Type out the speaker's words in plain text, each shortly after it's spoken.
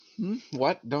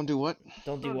What? Don't do what?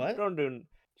 Don't do what? Don't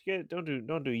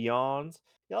do yawns.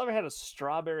 Y'all ever had a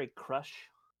strawberry crush?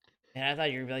 And I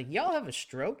thought you were gonna be like, y'all have a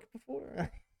stroke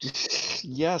before?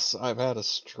 Yes, I've had a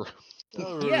stroke.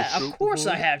 Yeah, of course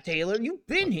I have, Taylor. You've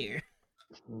been here.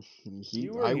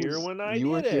 You were here when I You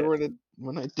were did here it.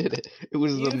 when I did it. It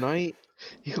was the You- night.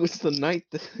 It was the night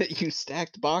that you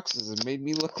stacked boxes and made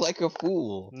me look like a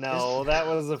fool. No, that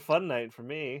was a fun night for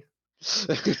me.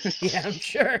 Yeah, I'm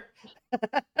sure.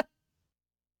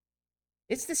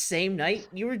 It's the same night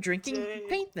you were drinking Day-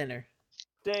 paint thinner.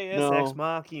 Deus No. Ex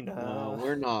Machina. No,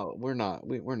 we're not. We're not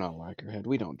Wackerhead.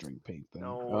 We don't drink paint thinner.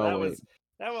 No, Oh,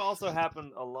 that also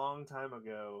happened a long time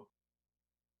ago.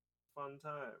 Fun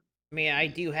time. I mean, I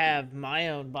do have my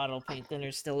own bottle of paint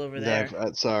thinner still over there.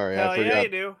 Sorry, Hell I yeah, forgot. you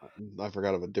do. I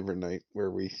forgot of a different night where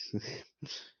we.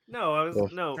 No, I was Oh.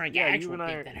 no. Drink Yeah, you actual and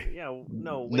I. paint thinner. Yeah,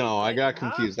 no. Wait, No, I what? got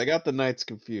Huh? confused. I got the nights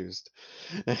confused.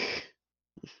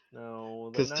 No,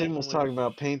 the Because night Tim was when we- talking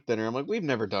about paint thinner. I'm like, we've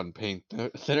never done paint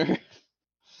thinner.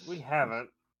 We haven't.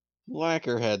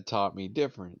 Lacquerhead taught me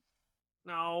different.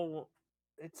 No,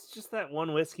 it's just that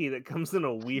one whiskey that comes in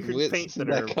a weird Which- paint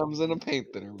thinner. that comes in a paint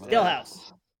thinner. man.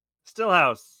 Stillhouse.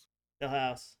 Stillhouse.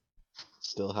 Stillhouse.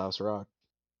 Stillhouse Rock.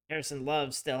 Harrison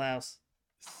loves Stillhouse.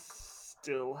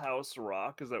 Stillhouse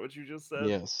Rock. Is that what you just said?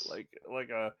 Yes. Like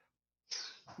a.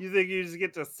 You think you just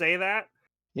get to say that?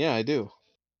 Yeah, I do.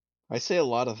 I say a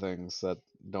lot of things that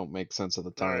don't make sense at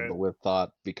the time, Alright. but with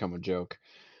thought become a joke.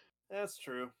 That's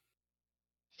true.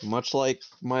 Much like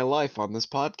my life on this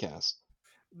podcast.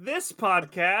 This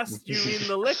podcast, you mean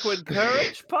the Liquid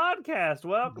Courage podcast?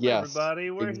 Welcome, Yes, everybody.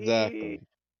 We're exactly. here.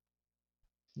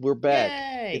 We're back.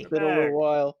 Yay! It's been a Back. little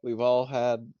while. We've all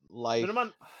had life. Been a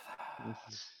month.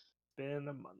 Been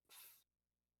a month.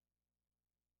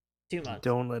 2 months.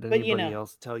 Don't let But, you anybody know-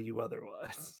 else tell you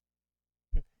otherwise.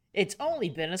 It's only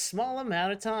been a small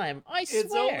amount of time. I swear.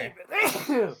 It's only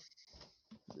been.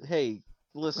 Hey,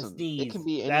 listen. Sneeze. It can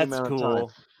be any That's amount cool. of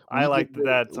time. I like that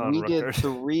that's on we record. did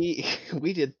three.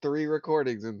 We did 3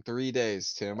 recordings in 3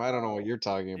 days, Tim. I don't know what you're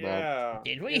talking about. Yeah.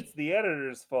 Did we? It's the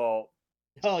editor's fault.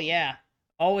 Oh yeah.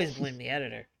 Always blame the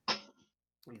editor.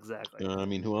 Exactly. I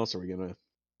mean, who else are we gonna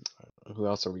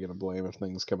blame if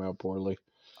things come out poorly?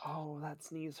 Oh, that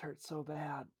sneeze hurt so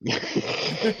bad.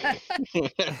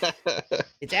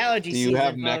 It's allergy Do season. you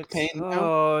have neck folks. pain now?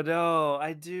 Oh no,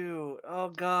 I do. Oh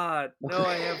god. No,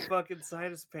 I have fucking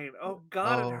sinus pain. Oh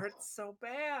god, Oh. it hurts so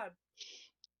bad.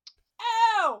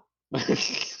 Ow!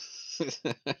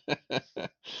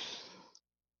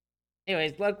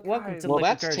 Anyways, welcome Guys. to Well, Liquid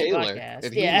that's Courage Taylor, podcast.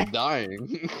 and Yeah. he's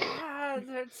dying. God, it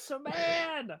hurts so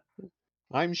bad.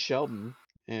 I'm Sheldon,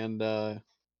 and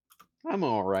I'm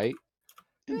all right.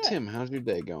 And Good. Tim, how's your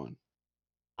day going?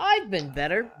 I've been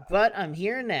better, but I'm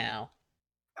here now.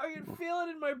 I can feel it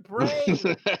in my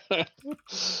brain.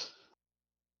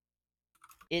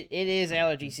 It is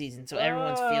allergy season, so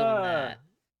everyone's feeling that.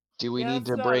 Do we Yeah, need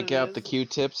that's to what break it out the is.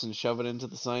 Q-tips and shove it into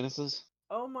the sinuses?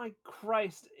 Oh my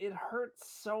Christ, it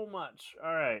hurts so much.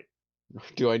 All right.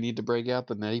 Do I need to break out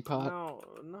the neti pot?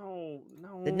 No.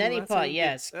 The neti that's how pot, you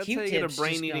yes. That's how you get a Q-tips just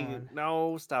brain-eating. gone.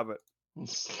 No, stop it.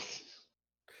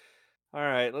 All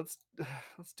right, let's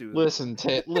do this.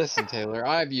 Listen, Taylor.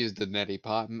 I've used the neti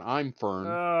pot, and I'm firm.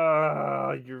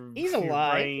 He's your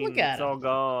alive. brain, Look at it's all him.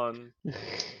 gone.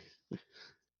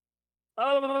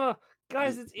 Oh,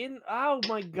 guys, it's in. Oh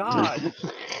my god.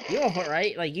 You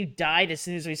alright? Like you died as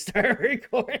soon as we started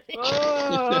recording.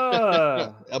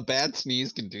 Ah. A bad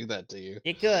sneeze can do that to you.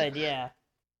 It could, yeah.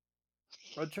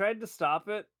 I tried to stop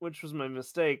it, which was my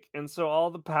mistake, and so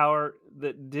all the power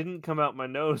that didn't come out my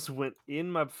nose went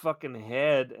in my fucking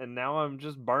head, and now I'm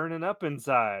just burning up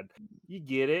inside. You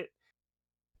get it?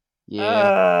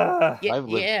 Yeah, Yeah, I've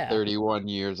lived yeah. 31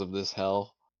 years of this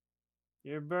hell.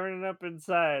 You're burning up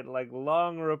inside like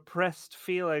long repressed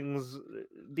feelings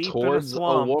deep Towards in a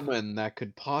a swamp. woman that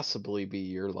could possibly be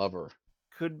your lover.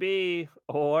 Could be,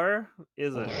 or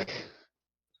isn't.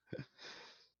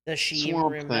 Does she even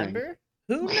Swamp Thing. remember?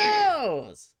 Who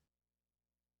knows?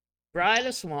 Bride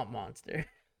of Swamp Monster.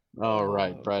 Oh,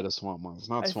 right. Bride of Swamp Monsters,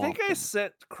 not I Swamp think I Thing.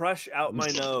 sent Crush out my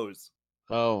nose.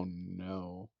 Oh,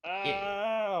 no.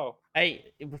 Ow!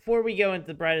 Before we go into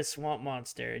the Bride of Swamp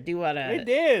Monster, I do wanna. I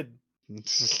did.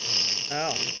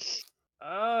 Oh.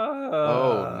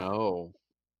 Oh, no.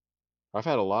 I've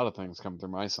had a lot of things come through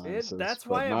my sinuses. That's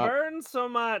but why it not, burns so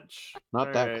much.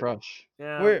 Not that Alright. crush.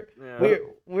 Yeah,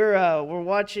 We're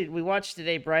watching. We watched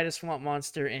today Bride of Swamp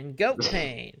Monster and Goat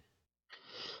Pain.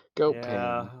 Go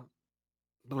yeah.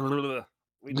 pain.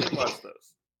 We did watch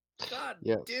those. God,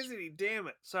 Yes. Disney, damn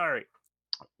it. Sorry.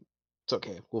 It's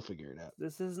okay. We'll figure it out.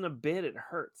 This isn't a bit, it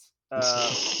hurts.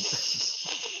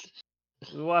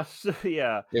 We watched,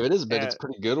 yeah. If it is big, it's a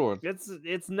pretty good one.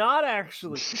 It's not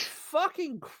actually.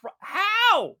 Fucking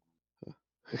how?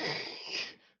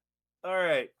 All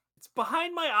right, it's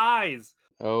behind my eyes.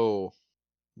 Oh.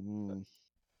 Mm.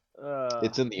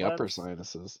 It's in the upper let's-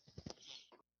 sinuses.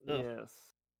 Ugh. Yes.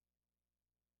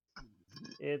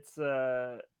 It's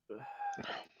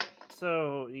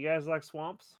So you guys like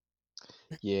swamps?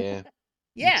 Yeah.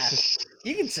 Yeah,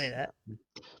 you can say that.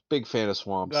 Big fan of You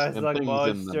swamps guys and like things in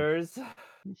them. monsters?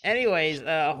 Anyways,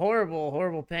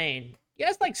 horrible pain. You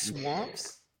guys like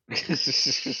swamps?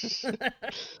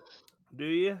 Do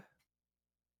you?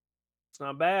 It's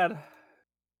not bad.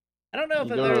 I don't know if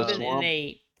You I've go to ever a been in swamp?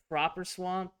 a proper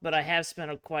swamp, but I have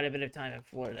spent quite a bit of time in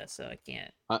Florida, so I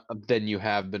can't. Then you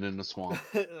have been in a swamp.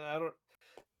 I don't.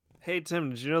 Hey Tim,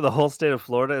 did you know the whole state of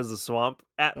Florida is a swamp?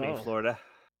 At me, Oh. Florida.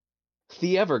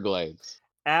 The Everglades.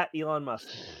 At Elon Musk.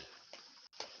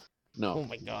 No. Oh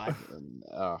my god.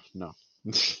 No.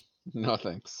 No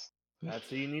thanks. That's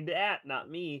who you need to at, not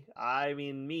me. I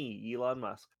mean me, Elon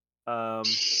Musk.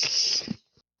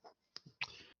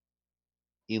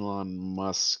 Elon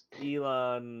Musk.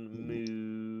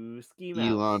 Elon Musky Mouse.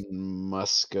 Elon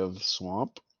Musk of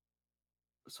Swamp.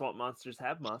 Swamp monsters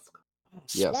have Musk.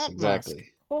 Yes, Swamp exactly. Musk.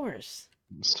 Of course.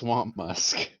 Swamp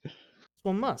Musk.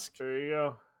 Swamp Musk. There you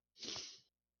go.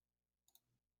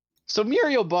 So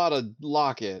Muriel bought a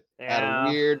locket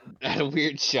at Yeah. a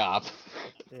weird shop.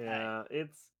 Yeah,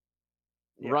 it's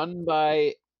yeah. Run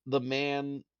by the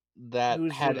man that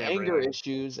Who's had in anger everything.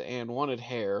 issues and wanted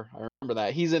hair. I remember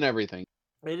that. He's in everything.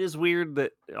 It is weird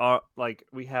that like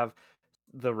we have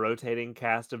the rotating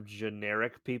cast of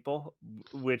generic people,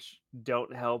 which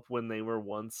don't help when they were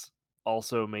once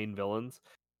also main villains.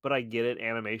 But I get it.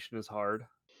 Animation is hard.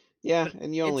 Yeah, But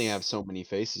and you only have it's- so many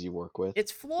faces you work with.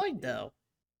 It's Floyd, though.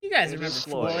 You guys It remember is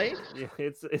Floyd? Yeah,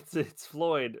 it's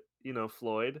Floyd. You know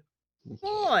Floyd.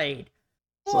 Floyd.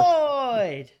 It's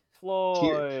like-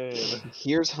 Floyd. Floyd.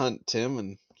 Here's Hunt Tim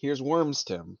and here's Worms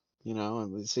Tim. You know,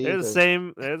 and see They're the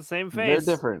same. They're the same They're face.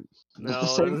 different. No,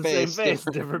 they're the same face.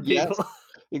 Different Yes, people.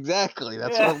 exactly.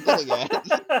 That's what I'm getting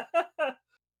at.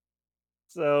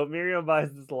 So Muriel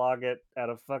buys this locket at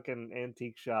a fucking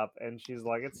antique shop, and she's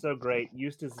like, "It's so great."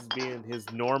 Eustace is being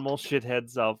his normal shithead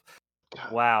self.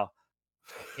 Wow.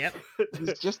 Yep.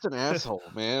 He's just an asshole,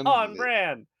 man. On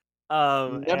brand.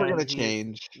 Never and gonna he's-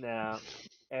 change. Nah.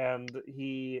 And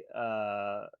he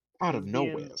Out of is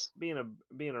nowhere. being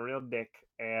a real dick,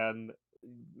 and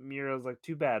Muriel's like,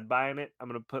 "Too bad, buying it. I'm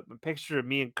gonna put my picture of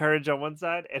me and Courage on one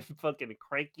side and fucking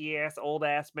cranky ass old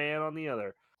ass man on the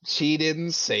other." She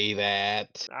didn't say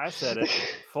that. I said it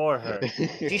for her.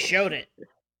 She showed it.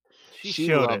 She She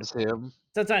showed loves him,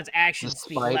 Sometimes actions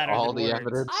speak despite louder all than the words.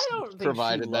 evidence I don't think she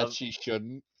provided that loves- she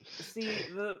shouldn't. See,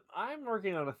 I'm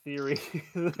working on a theory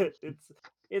that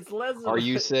it's less. Are of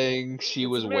you a- saying she it's a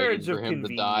was waiting marriage for of him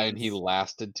to die and he convenience.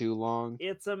 lasted too long?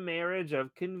 It's a marriage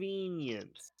of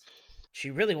convenience.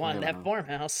 She really wanted don't that know.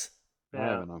 farmhouse. I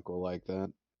have an uncle like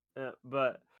that.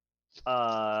 But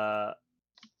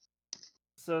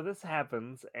so this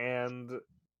happens, and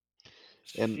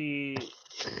And- she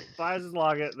buys his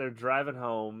locket. They're driving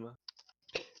home.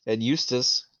 And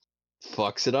Eustace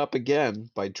fucks it up again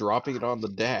by dropping it on the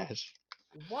dash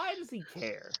Why does he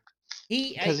care?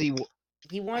 because he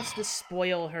He wants to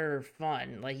spoil her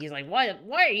fun. Like he's like, why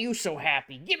are you so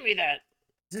happy? Give me that.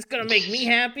 Is this gonna make me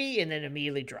happy? And then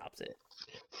immediately drops it.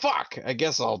 fuck. I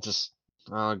guess I'll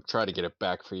try to get it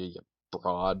back for you, you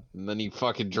broad. And then he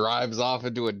fucking drives off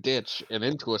into a ditch and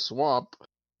into a swamp,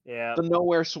 Yeah, the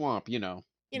nowhere swamp. You know,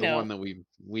 You the know, one that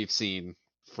we've seen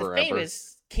the forever.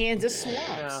 famous Kansas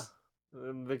yeah.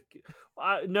 swamps.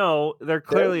 No, they're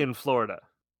clearly in Florida.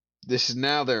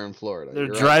 Now they're in Florida. They're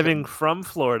You're driving from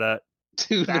Florida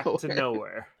to back nowhere. to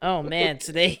nowhere. Oh man,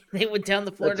 so they went down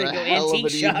to Florida That's to a go hell of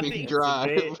antique an evening shopping.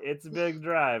 drive. It's a big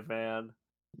drive, man.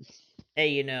 Hey,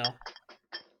 you know,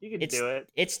 You can It's- do it.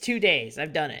 it's 2 days.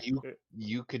 I've done it.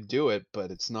 You could do it, but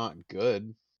it's not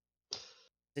good.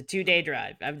 It's a 2-day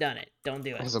drive. I've done it. Don't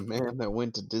do it. As a man that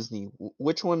went to Disney,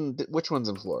 which one's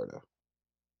in Florida?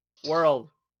 World.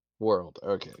 World.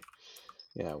 Okay.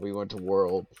 Yeah, we went to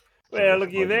World. for Well, the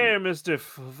looky fucking- there, Mr.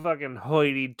 Fucking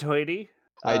hoity-toity.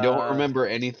 I don't remember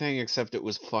anything except it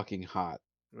was fucking hot,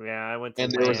 Yeah, I went to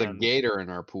and there was a land. gator in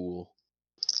our pool.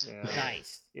 Yeah.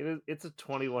 Nice. It's a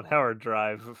 21-hour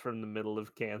drive from the middle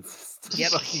of Kansas. To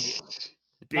Yep. fucking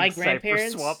Big My Cypress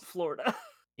grandparents- Swamp, Florida.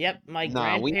 Yep, my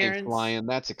Nah, we ain't grandparents. flying.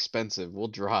 That's expensive. We'll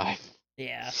drive.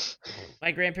 Yeah,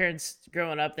 my grandparents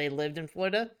growing up, they lived in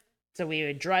Florida, so we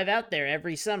would drive out there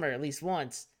every summer at least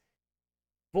once.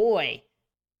 Boy,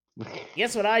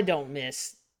 guess what I don't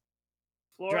miss?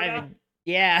 Florida. Driving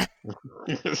Yeah.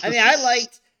 I mean, I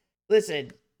liked.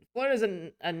 Listen, Florida's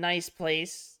a nice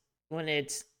place when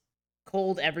it's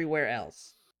cold everywhere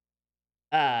else.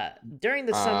 During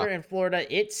the summer in Florida,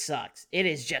 it sucks. It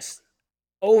is just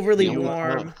overly the only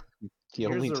warm. time, the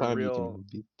Here's only a time you real- can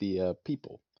beat the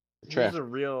people. Here's Traffic. a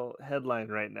real headline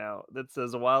right now that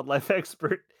says wildlife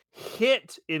expert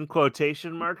hit in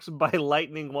quotation marks by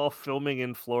lightning while filming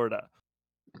in Florida.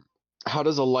 How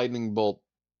does a lightning bolt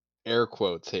air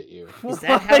quotes hit you? Is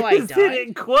that how I Why is it died?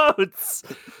 in quotes?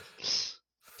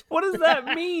 What does that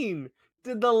mean?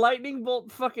 Did the lightning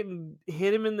bolt fucking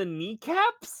hit him in the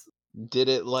kneecaps? Did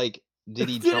he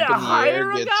Did jump it in the air,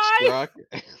 hire a get guy? struck?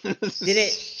 Did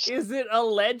it? Is it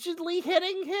allegedly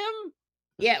hitting him?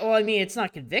 Yeah. Well, I mean, it's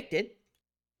not convicted.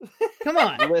 Come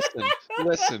on.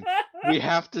 Listen. We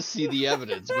have to see the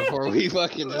evidence before we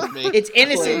fucking just make. It's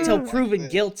innocent claims until like proven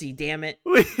this. guilty. Damn it.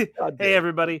 God Hey damn.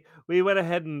 everybody, we went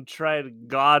ahead and tried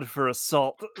God for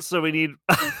assault, so we need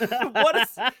what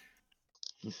is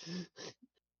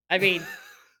I mean,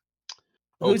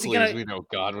 Oh, who's he please, gonna? we know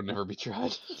God would never be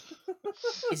tried.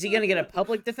 Is he gonna get a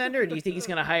public defender, or do you think he's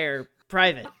gonna hire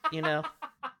private? You know.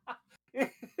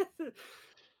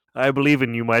 I believe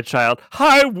in you, my child.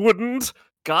 I wouldn't.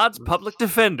 God's public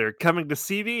defender coming to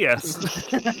CBS.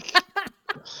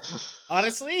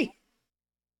 Honestly,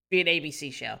 be an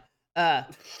ABC show.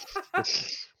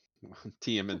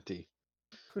 TMNT.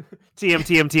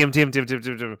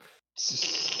 TM.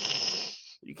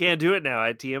 You can't do it now.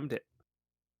 I TM'd it.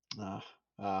 All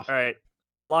right.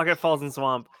 Locket falls in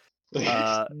swamp.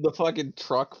 The fucking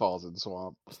truck falls in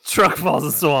swamp. Truck falls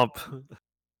in swamp.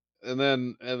 And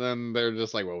then they're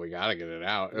just like, well, we gotta get it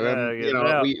out. And Gotta then get it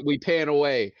out. we pan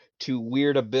away to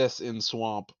weird abyss in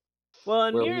swamp. Well,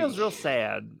 and Where Muriel's we- real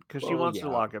sad because she Well, wants her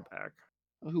yeah. locket back.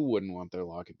 Who wouldn't want their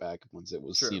locket back once it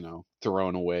was, True.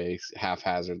 thrown away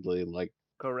haphazardly like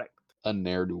Correct. a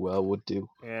ne'er-do-well would do.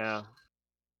 Yeah.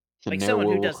 A Like someone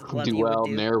who ne'er-well doesn't love you would do-well,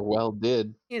 do. ne'er-well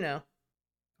did. You know.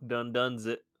 Done's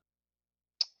it.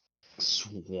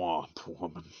 Swamp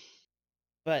woman.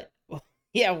 But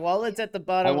yeah, while it's at the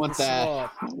bottom I of want the that.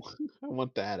 swamp, I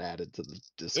want that added to the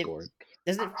Discord.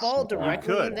 does it fall Swamp.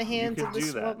 directly in could. the You hands could of the do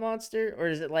that. swamp monster, or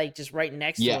is it like just right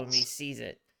next to him and he Yes. sees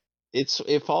it?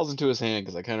 It falls into his hand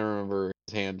because I kind of remember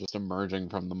his hand just emerging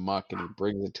from the muck, and he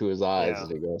brings it to his eyes, Yeah.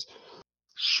 and he goes,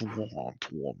 "Swamp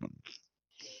woman."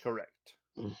 Correct.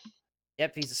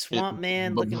 Yep, he's a swamp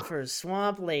man but- looking for a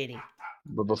swamp lady.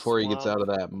 But before he gets Swamp. out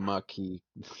of that muck, he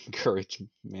courage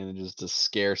manages to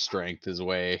scare strength his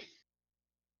way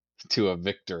to a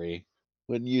victory.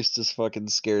 When Eustace fucking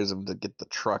scares him to get the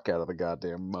truck out of the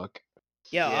goddamn muck.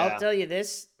 Yo, Yeah. I'll tell you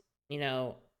this,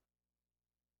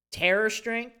 terror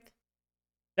strength,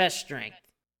 best strength.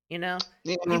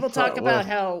 People talk about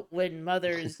how when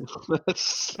mothers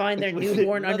find their When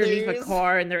newborn underneath a mothers-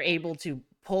 car and they're able to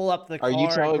pull up the car Are you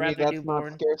and telling me grab their that's not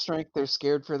newborn, scare strength? They're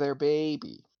scared for their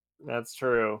baby. That's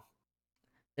true.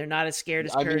 they're not as scared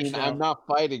as I courage. mean, though. I'm not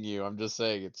fighting you. I'm just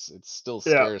saying it's still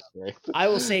Yeah. scare strength. I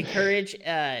will say courage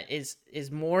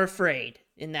is more afraid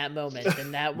in that moment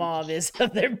than that mom is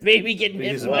of their baby getting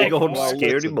hit He's a by big old car.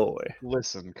 scaredy listen. boy.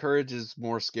 Listen, courage is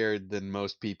more scared than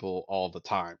most people all the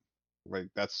time. Like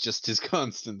that's just his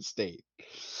constant state.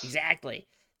 Exactly.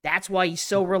 That's why he's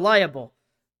so reliable.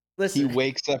 He Listen,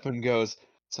 wakes up and goes,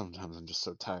 "Sometimes I'm just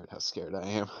so tired how scared I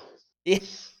am." Yeah.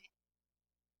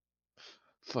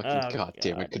 Fucking Oh,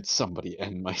 goddamn God. it! Could somebody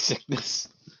end my sickness?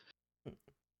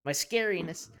 my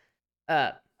scariness.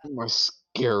 My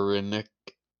scarinic.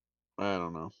 I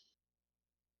don't know.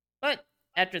 But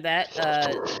after that,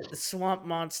 the swamp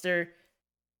monster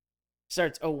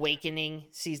starts awakening,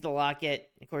 sees the locket.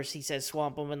 Of course, he says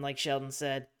swamp woman, like Sheldon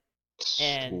said,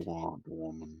 And- Swamp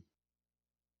woman.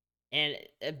 and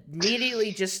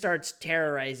immediately just starts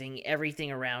terrorizing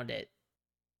everything around it.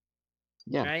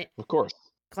 Yeah, Right? of course.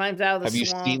 Climbs out of the Have you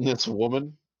swamp. seen this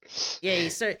woman? Yeah,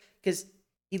 because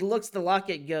he looks at the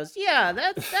locket and goes, "Yeah,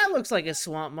 that looks like a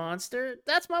swamp monster.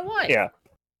 That's my wife." Yeah.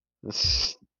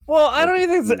 Well, I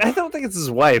don't think it's his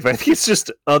wife. I think it's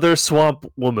just other swamp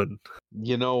woman.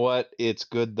 You know what? It's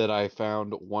good that I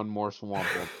found one more swamp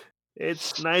woman.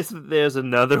 It's nice that there's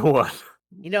another one.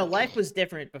 Life was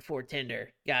different before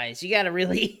Tinder, guys. You got to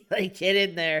really get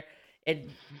in there and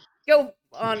go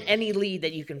on any lead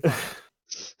that you can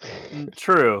find.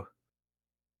 True.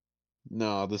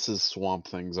 No, this is Swamp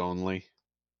Things only.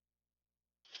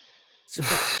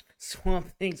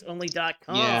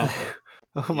 SwampThingsOnly.com. Yeah.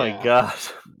 Oh my Yeah. god.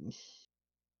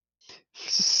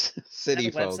 Is that City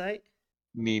a folk website?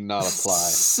 need not apply.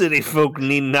 City folk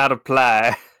need not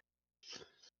apply.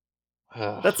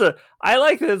 I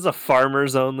like that it's a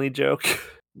farmers only joke.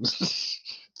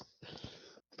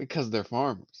 Because they're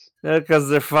farmers. Because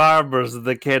they're farmers and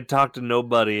they can't talk to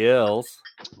nobody else.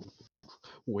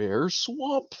 Where's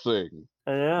Swamp Thing?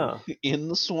 Yeah. In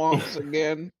the swamps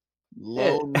again?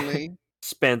 Lonely?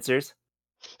 Spencer's.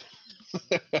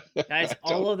 Guys,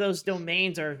 all of those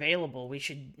domains are available. We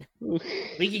can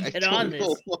get on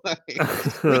this. We can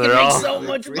They're make all so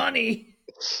much money.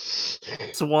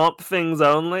 swamp things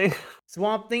only.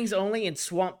 Swamp Things Only and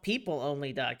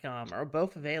SwampPeopleOnly.com are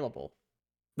both available.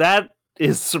 That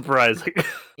is surprising.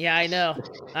 Yeah, I know.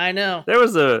 I know. There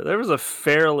was a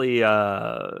fairly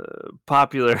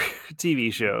popular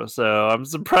TV show, so I'm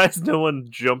surprised no one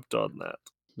jumped on that.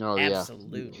 Oh, yeah.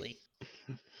 Absolutely.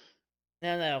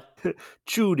 No.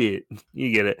 Chewed it.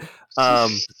 You get it. So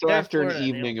They're after Florida, an they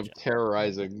evening don't of jump.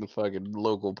 terrorizing the fucking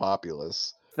local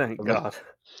populace, Thank Okay. God.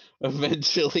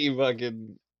 eventually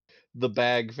fucking the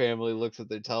Bag family looks at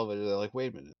their television. They're like,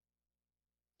 "Wait a minute,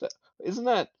 isn't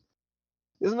that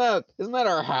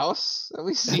our house that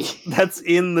we see?" That's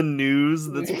in the news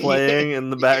that's playing in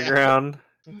the Yeah. background.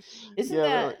 Isn't Yeah,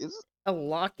 that is a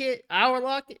locket? Our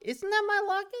locket? Isn't that my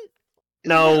locket?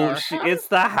 No, our house? it's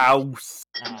the house.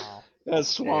 Oh. that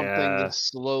Swamp Thing Yeah. just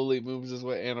slowly moves his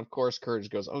way, and of course, Courage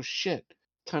goes, "Oh shit,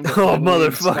 time to Oh, finally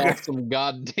install motherfucker. some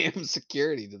goddamn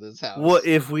security to this house." What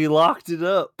if we locked it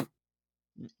up?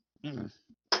 Mm.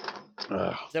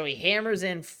 Ugh. So he hammers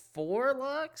in 4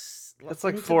 locks? It's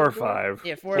like into 4 or the door? 5.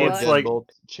 Yeah, 4 Four It's locks. like- deadbolt,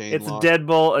 chain It's lock. a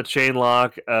deadbolt, a chain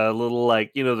lock, a little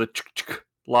like the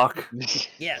lock.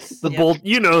 Yes. The yep. bolt,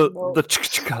 Bolt.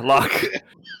 the lock.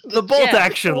 The bolt Yeah.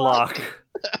 action lock.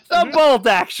 The bolt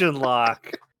action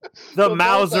lock. The bolt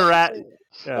Mauser at action-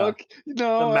 yeah. Okay,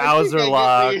 no, The I Mauser think I get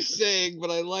lock. what you're saying,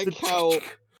 but I like The how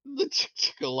the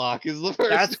chicka lock is the first.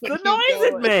 That's the one you noise go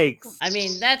it with. makes. I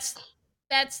mean, that's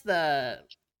the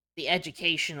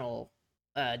educational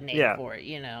name Yeah. for it,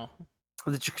 you know.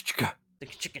 The chicka. The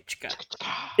chicka.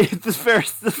 It's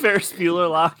the Ferris Bueller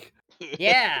lock.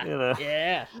 Yeah. You know.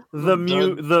 Yeah. The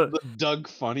mute the Doug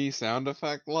Funny sound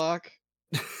effect lock.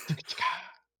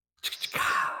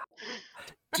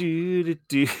 do.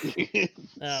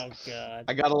 Oh god.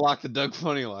 I gotta lock the Doug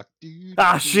Funny lock.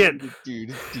 Ah, shit.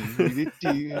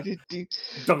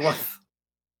 Douglas.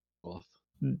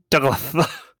 Douglas. Put it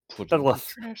in the Douglas.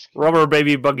 trash can. Rubber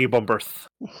baby buggy bumpers.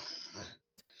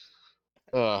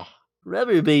 Ugh.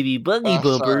 Rubber baby buggy Oh,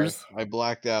 sorry. bumpers. I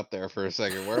blacked out there for a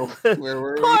second. Where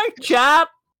were we? Pork chop.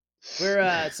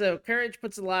 We're so Courage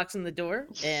puts the locks in the door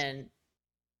and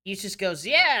Eustace goes,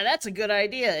 "Yeah, that's a good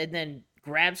idea," and then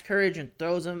grabs Courage and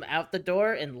throws him out the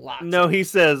door and locks No, him. he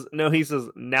says.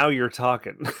 Now you're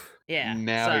talking. Yeah.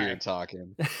 Now sorry. you're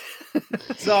talking.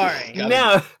 Sorry.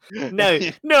 Gotta-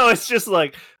 No, it's just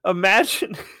like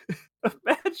imagine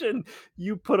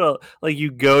you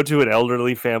you go to an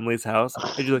elderly family's house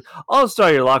and you're like, I'll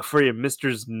install your lock for you,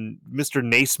 Mr.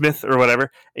 Naismith or whatever,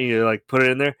 and you like put it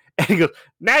in there, and he goes,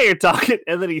 now you're talking,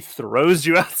 and then he throws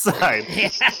you outside.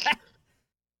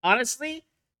 Honestly,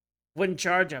 wouldn't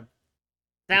charge him.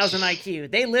 1,000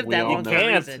 IQ. They live We that all long know. for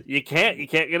a reason. You can't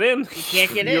get in. You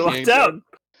can't get You're in. locked out.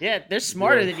 Yeah, they're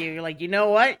smarter than you. You're like, you know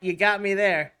what? You got me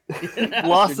there.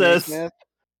 Law Mr. says Naismith?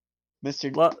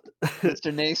 Mr. Law,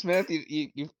 Mr. Naismith,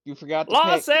 you forgot to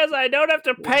Law pay. says I don't have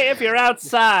to pay if you're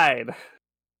outside.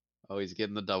 Oh, he's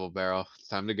getting the double barrel. It's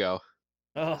time to go.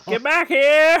 Oh, Get back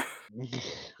here.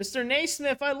 Mr.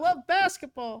 Naismith, I love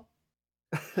basketball.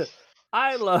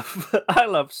 I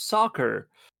love soccer.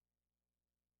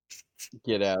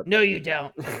 Get out. No, you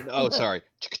don't. Oh, sorry.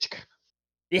 Chicka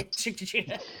Yeah,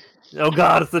 chicka. Oh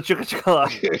God, it's the chicka chicka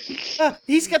lock. chicka.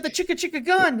 He's got the chicka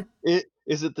gun.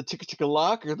 Is it the chicka chicka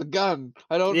lock or the gun?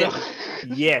 I don't Yeah.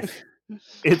 know. Yes,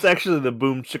 it's actually the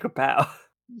boom chicka pow.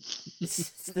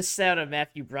 It's the sound of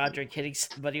Matthew Broderick hitting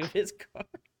somebody with his car.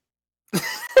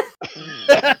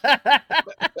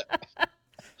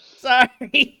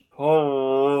 Sorry.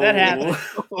 Oh, That happened.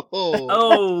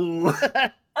 Oh.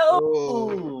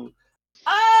 Oh,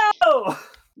 oh,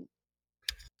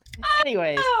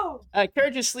 Anyways,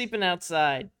 Courage is sleeping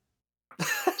outside.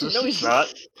 No, he's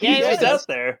not. Yeah, He's he just is. out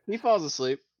there. He falls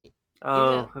asleep.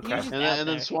 Oh, He's okay. just- And out then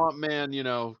there. Swamp Man,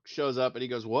 shows up and he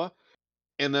goes, "What?"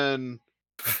 And then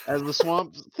as the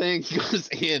Swamp Thing goes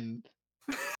in,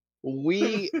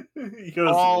 we He goes,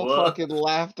 all "What?" fucking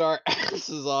laughed our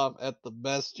asses off at the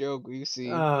best joke we've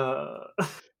seen, Uh,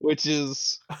 which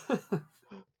is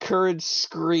Courage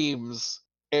screams,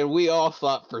 and we all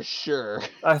thought for sure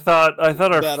I thought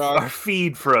That our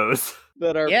feed froze.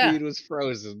 that our Yeah. feed was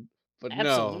frozen. But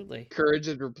Absolutely. no, Courage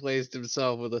had replaced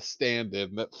himself with a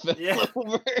stand-in that fell Yeah.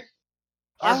 over.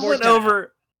 Our I board went got out.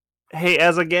 over. Hey,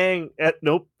 as a gang,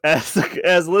 nope, as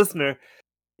listener,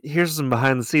 here's some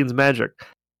behind the scenes magic.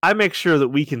 I make sure that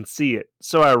we can see it,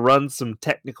 so I run some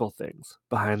technical things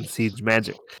behind the scenes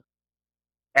magic.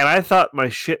 And I thought my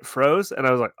shit froze, and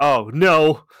I was like, "Oh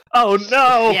no! Oh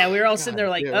no!" Yeah, we were all sitting there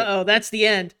like, damn it. "Uh-oh, that's the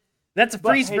end. That's a But,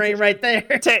 freeze hey, frame right there."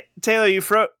 Taylor, you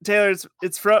froze. Taylor,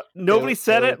 it's froze. Nobody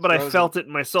said Taylor's it, but I frozen. felt it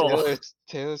in my soul.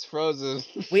 Taylor's frozen.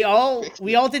 We all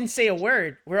didn't say a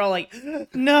word. We're all like,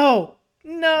 "No,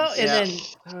 no," and Yeah.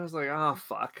 then I was like, "Oh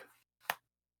fuck!"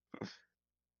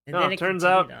 and No, then it turns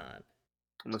continued out- on.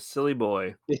 I'm a silly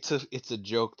boy. It's a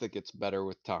joke that gets better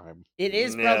with time. It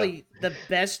is Yeah. probably the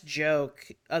best joke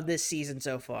of this season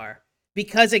so far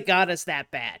because it got us that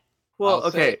bad. Well, I'll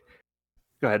okay. say-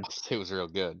 Go ahead. It was real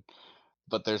good,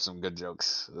 but there's some good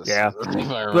jokes. This Yeah. season, if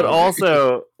I But remember.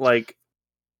 also, like,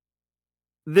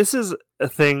 this is a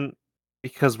thing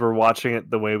because we're watching it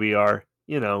the way we are,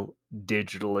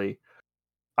 digitally.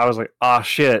 I was like, "Ah,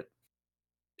 shit.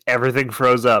 Everything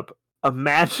froze up."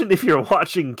 Imagine if you're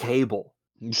watching cable.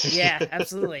 Yeah,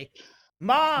 absolutely.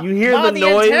 Ma, You hear Ma, the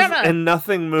noise antenna! and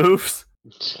nothing moves.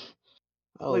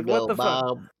 Oh Like, no, what the fuck?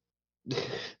 Bob.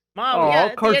 Ma, Oh, yeah, all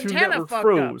the Cartoon antenna Network fucked up.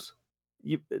 froze.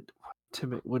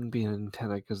 Tim, it wouldn't be an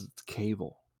antenna because it's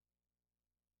cable.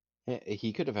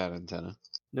 He could have had antenna.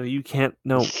 No, you can't.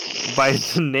 No, by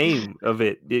the name of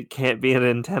it, it can't be an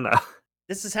antenna.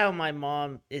 This is how my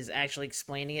mom is actually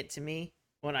explaining it to me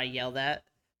when I yell that.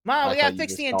 Ma, I we thought gotta you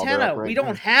fix just the called her up antenna. right We don't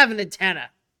now. have an antenna.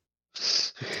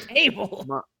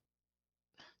 Cable.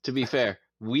 To be fair,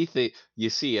 we think you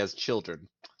see as children,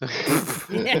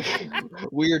 Yeah.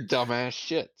 we're dumbass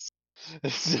shits.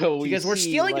 So we Because we're see,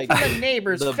 stealing like, it from the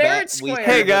neighbors the fair and ba- we square.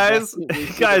 Hey the guys, bag- we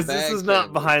see the guys, this bag is not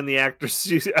family. behind the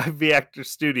actor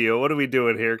studio. What are we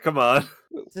doing here? Come on.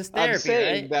 This is I'm therapy,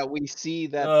 saying right? that we see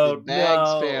that Oh, the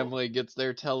Bags no. family gets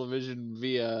their television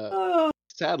via Oh,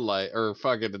 satellite or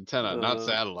fucking antenna, not Uh.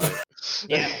 satellite.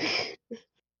 Yeah.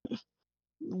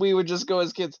 We would just go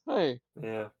as kids. Hey,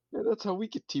 yeah. that's how we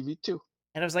get TV too.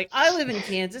 And I was like, I live in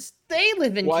Kansas. They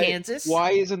live in Kansas.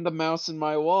 Why isn't the mouse in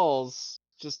my walls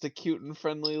just a cute and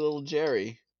friendly little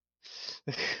Jerry?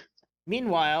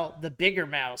 Meanwhile, the bigger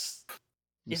mouse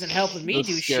isn't helping me The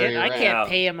do scary shit. I rat. can't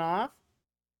pay him off.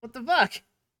 What the fuck?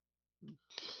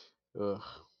 Ugh.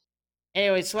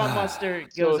 Anyway, Swamp Monster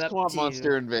So goes a up swamp to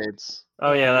monster invades.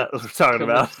 Oh yeah, that's what we're talking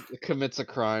about. Commits a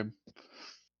crime.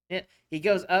 Yeah, he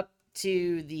goes up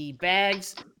to the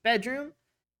Bags bedroom,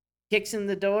 kicks in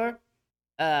the door,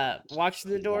 walks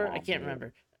through the door. I can't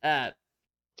remember.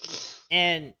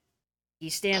 And he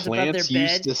stands above their Plants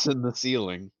bed. Eustace in the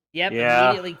ceiling. Yep, Yeah.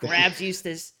 immediately grabs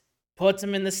Eustace, puts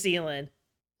him in the ceiling,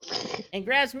 and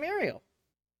grabs Muriel.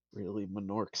 Really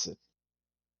Minorks it.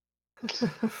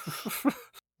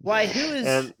 Why, who is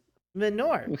And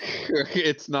Minorque?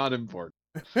 It's not important.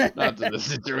 Not to the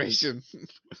situation.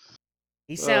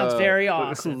 He sounds very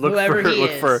awesome. look Whoever for he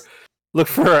look is. for look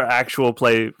for our actual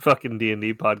play fucking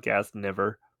D&D podcast.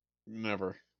 Never.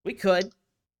 Never. We could.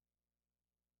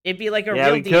 It'd be like a Yeah,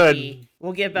 real we D&D. could.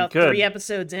 We'll get about could. 3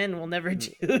 episodes in. We'll never do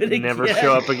it again. Never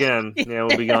show up again. Yeah,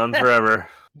 we'll be gone forever.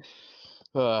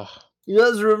 Ugh. You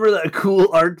guys remember that cool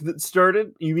arc that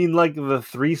started? You mean like the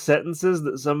 3 sentences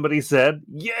that somebody said?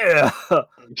 Yeah. Do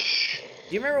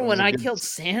you remember That was when a I good killed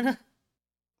Santa?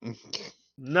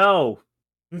 No.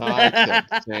 I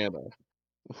killed Santa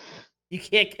You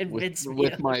can't convince me.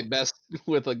 with my best,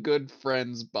 with a good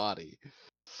friend's body.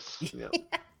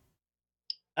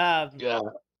 Yeah.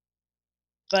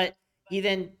 But he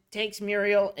then takes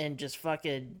Muriel and just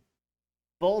fucking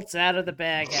bolts out of the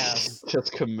bag house.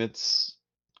 Just commits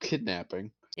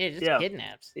kidnapping. Yeah, just Yeah.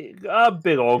 kidnaps. A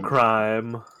big old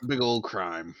crime. Big old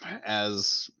crime.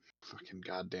 As fucking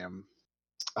goddamn.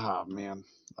 Oh man.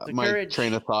 The My Courage-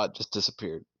 train of thought just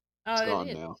disappeared. It's Oh, gone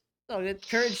it- now. So good.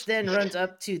 Courage then runs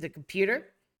up to the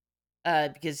computer,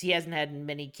 because he hasn't had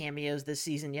many cameos this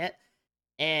season yet,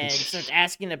 and starts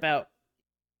asking about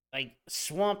like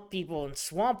swamp people and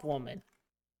Swamp Woman.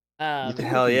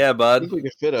 Hell yeah, I bud. think we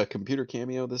could fit a computer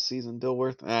cameo this season,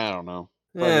 Dilworth. I don't know.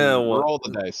 Yeah, roll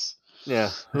the dice. Yeah,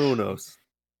 who knows?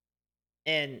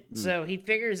 And so he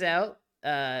figures out,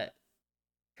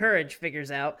 Courage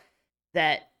figures out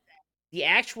that the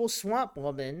actual Swamp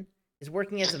Woman is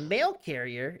working as a mail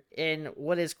carrier in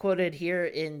what is quoted here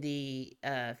in the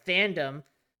fandom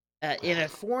in a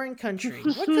foreign country.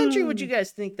 What country would you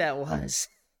guys think that was?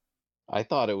 I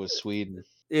thought it was Sweden.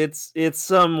 It's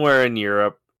somewhere in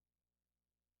Europe.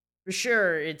 For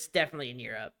sure, it's definitely in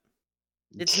Europe.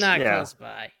 It's not Yeah. close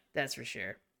by, that's for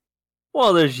sure.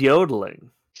 Well, there's yodeling.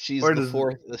 She's Where the does-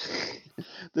 fourth.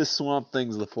 This swamp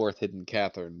thing's the fourth hidden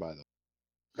Catherine, by the way.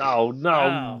 Oh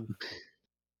no.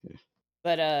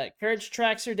 But Courage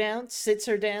tracks her down, sits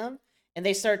her down, and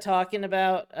they start talking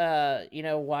about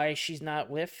why she's not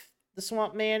with the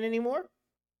Swamp Man anymore.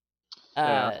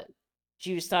 Yeah.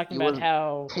 She was talking He about wasn't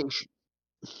how patient.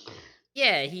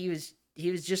 he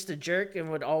was just a jerk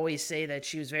and would always say that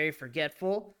she was very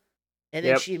forgetful, and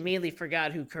then Yep. she immediately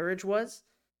forgot who Courage was.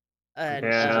 And She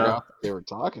Yeah. forgot what they were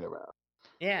talking about.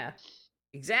 yeah,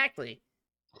 exactly.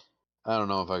 I don't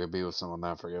know if I could be with someone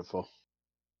that forgetful.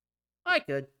 I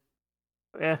could.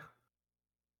 Yeah.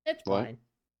 It's What? fine.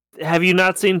 Have you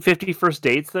not seen 50 First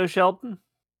Dates though, Sheldon?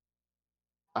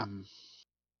 I'm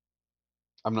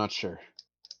not sure.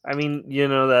 I mean, you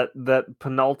know that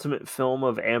penultimate film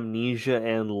of amnesia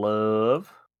and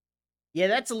love. Yeah,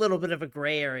 that's a little bit of a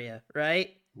gray area,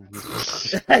 right?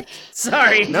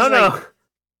 Sorry. No, just no. like,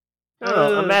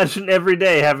 No. Imagine every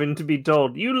day having to be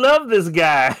told you love this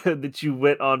guy that you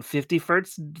went on 50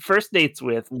 first dates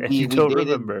with, and you we don't dated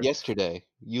remember. yesterday.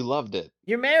 You loved it.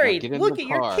 you're Now married. get in Look the at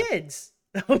your car. kids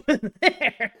over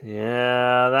there.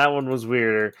 Yeah, that one was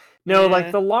weirder. No, like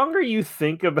Yeah. the longer you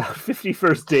think about 50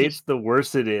 First Dates, the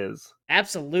worse it is.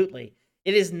 Absolutely.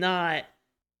 It is not.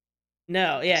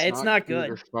 No, yeah, it's not cute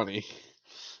or good. funny.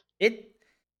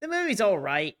 The movie's all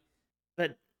right,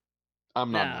 but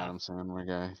I'm not an No. Adam Sandler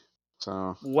guy,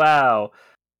 so Wow.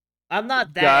 I'm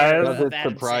not that Guys- era does of it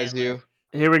Adam surprise Sandler. you?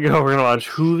 Here we go. We're gonna watch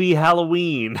Hoovie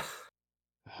Halloween.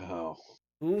 Oh,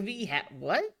 Movie?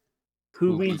 What?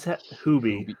 Hoovie's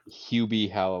Hoobie.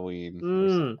 Hubie Halloween. or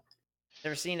Mm,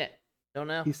 Never seen it. Don't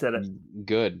know. he said it. something.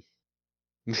 Good.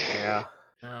 Yeah.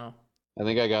 No. I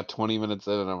think I got 20 minutes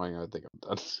in, and I'm like, I think I'm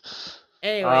done.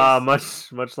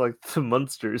 Anyways. Much like the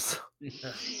Munsters.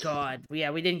 Ugh, God. We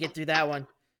didn't get through that one.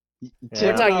 Tim We're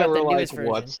and talking I about the were newest like,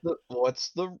 version. what's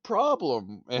the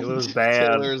problem? And was bad.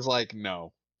 Taylor's like,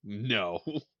 no,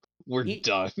 we're He-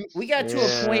 done. We got to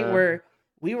a point Yeah. where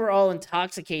we were all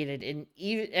intoxicated, and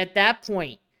even at that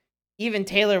point, even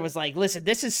Taylor was like, "Listen,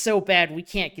 this is so bad, we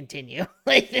can't continue.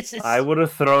 Like this is." I would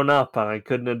have thrown up. I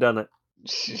couldn't have done it.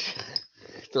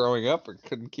 Throwing up or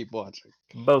couldn't keep watching.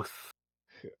 Both.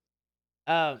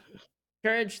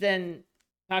 Courage then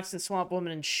talks to the Swamp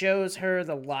Woman and shows her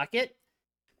the locket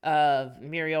of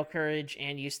Muriel, Courage,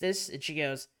 and Eustace, and she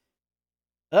goes,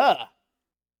 "Ugh,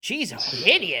 she's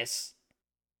hideous.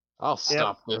 I'll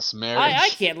stop this marriage. I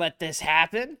can't let this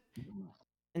happen."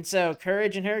 And so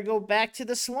Courage and her go back to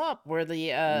the swamp where the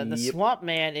Yep. Swamp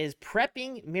Man is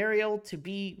prepping Muriel to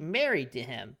be married to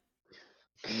him,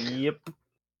 Yep.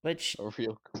 which A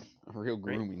real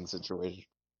grooming situation.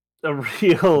 A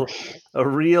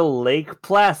real Lake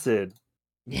Placid.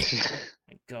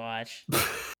 my gosh. Like,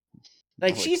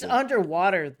 Like she's the-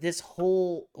 underwater this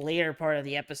whole later part of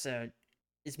the episode.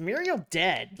 Is Muriel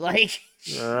dead? Like,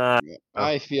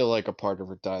 I feel like a part of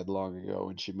her died long ago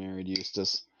when she married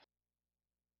Eustace.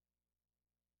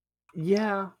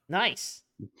 yeah. nice.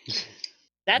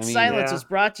 That I mean, silence yeah. was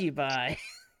brought to you by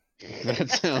That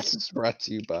sounds is brought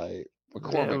to you by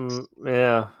McCormick.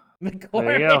 Yeah. There you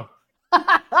McCormick.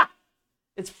 go.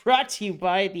 It's brought to you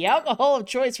by the alcohol of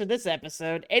choice for this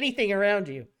episode. Anything around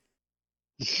you.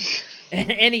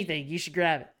 Anything. You should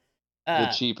grab it. The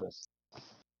cheapest.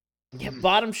 Yeah,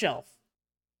 bottom shelf.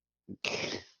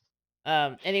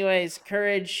 Anyways,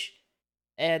 Courage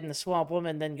and the Swamp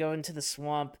Woman then go into the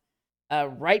swamp.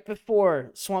 Right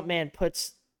before Swamp Man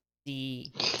puts the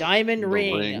diamond The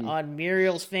ring ring. on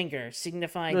Muriel's finger,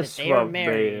 signifying The that they are Swamp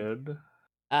married.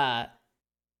 Man.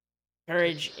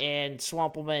 Courage and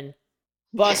Swamp Woman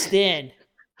bust in.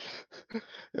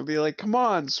 It'd be like, come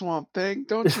on, Swamp Thing,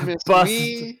 don't you miss Bust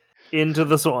me? into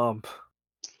the swamp.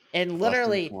 And Busting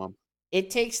literally, Swamp. it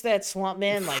takes that Swamp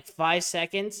Man like 5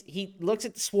 seconds. He looks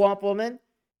at the Swamp Woman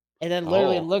and then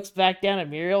literally Oh. looks back down at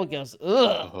Muriel and goes,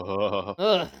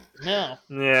 ugh, no.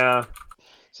 Yeah.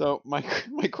 So my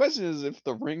question is, if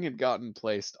the ring had gotten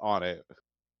placed on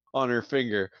her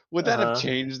finger, would that have Uh-huh.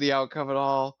 changed the outcome at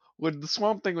all? Would the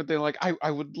Swamp Thing like,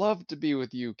 I would love to be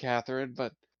with you, Catherine,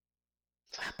 but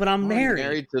But I'm already married.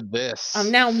 married to this. I'm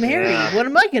now married. Yeah. What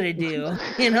am I gonna do?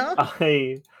 You know?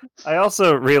 I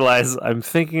also realize I'm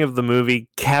thinking of the movie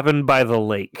Cabin by the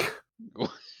Lake.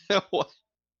 What?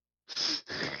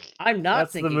 I'm not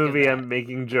That's the thinking movie of I'm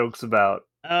making jokes about.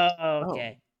 that. Oh,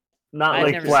 okay. Not I've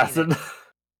Lake never seen Placid.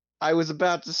 I was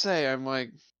about to say, I'm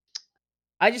like,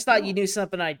 I just thought you Oh. knew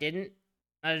something I didn't.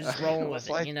 I was just rolling was with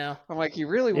it, like- you know? he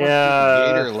really wants Yeah.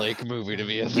 the Gator Lake movie to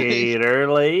be a thing.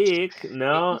 Gator Lake.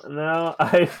 No.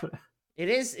 It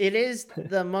is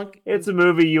the monk. It's a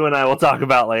movie you and I will talk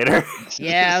about later.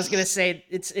 Yeah, I was gonna say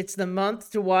it's the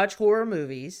month to watch horror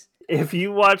movies. If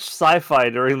you watched sci-fi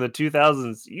during the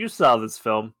 2000s, you saw this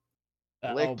film.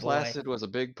 Lake Oh boy. Placid was a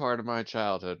big part of my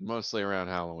childhood, mostly around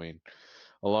Halloween.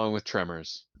 along with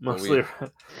Tremors. But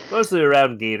Mostly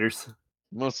around gators.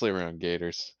 mostly around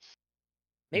gators.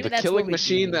 Maybe The that's killing what we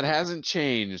machine do. that hasn't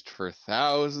changed for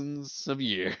thousands of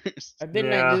years. Our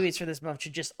midnight Yeah. movies for this month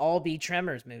should just all be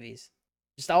Tremors movies.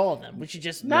 Just all of them. We should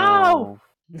just No!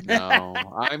 No,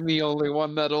 I'm the only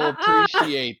one that'll Uh-uh.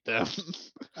 appreciate them.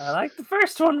 I like the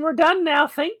first one. We're done now.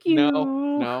 Thank you.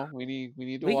 No, we need to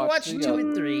We can watch the 2 other-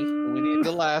 and 3. We need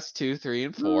the last 2, 3,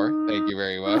 and 4. Thank you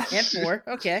very much. And 4.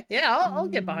 Okay. Yeah, I'll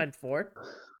get behind 4.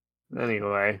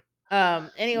 Anyway,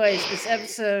 Anyways, this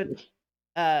episode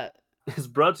it's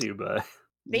brought to you by.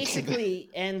 basically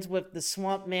ends with the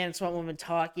Swamp Man and Swamp Woman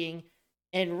talking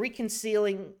and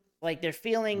reconciling like their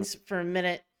feelings for a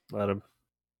minute. Let him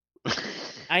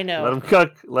I know. Let him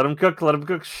cook. Let him cook. Let him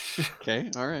cook. Shh.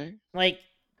 Okay, all right. Like,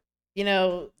 you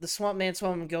know, the Swamp Man,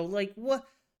 Swamp Woman go like, "What?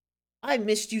 I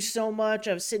missed you so much.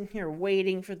 I was sitting here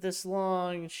waiting for this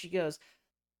long." And she goes,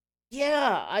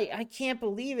 "Yeah, I can't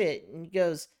believe it." And he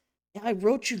goes, "Yeah, I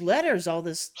wrote you letters all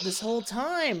this whole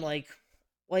time. Like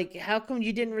how come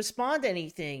you didn't respond to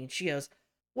anything?" And she goes,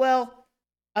 "Well,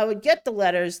 I would get the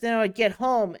letters, then I'd get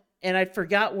home and I'd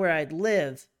forgot where I'd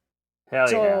live. Hell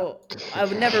So I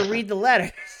would never read the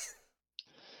letters."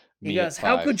 He Me at goes,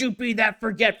 "How 5. could you be that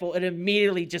forgetful?" And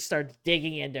immediately just starts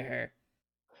digging into her.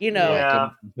 You yeah. know, Yeah.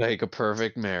 Like a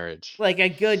perfect marriage. like a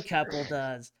good couple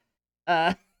does.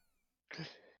 And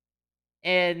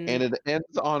And it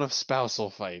ends on a spousal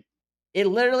fight. it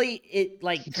literally,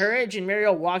 like, Courage and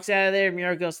Muriel walks out of there.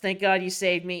 Muriel goes, "Thank God you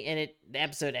saved me," and the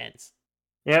episode ends.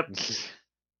 Yep.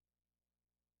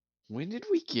 When did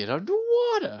we get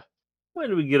underwater? When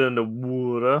do we get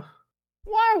underwater?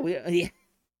 Why are we? Yeah.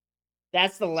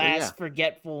 That's the last yeah.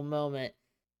 forgetful moment.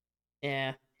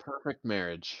 Yeah, Perfect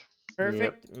marriage.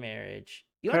 perfect marriage.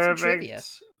 You want some trivia?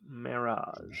 Perfect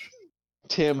marriage.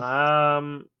 Tim,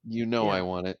 you know yeah. I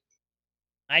want it.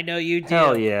 I know you do.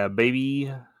 Hell yeah,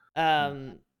 baby.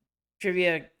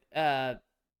 Trivia,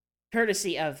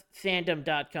 courtesy of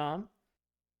fandom.com.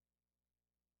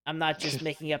 I'm not just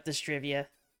making up this trivia.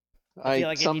 I feel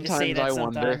like I need to say that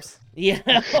sometimes. Yeah.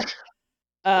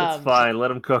 It's fine.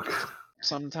 Let him cook.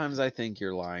 Sometimes I think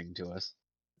you're lying to us.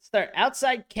 Start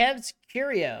outside Kev's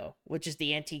Curio, which is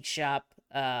the antique shop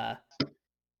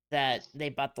that they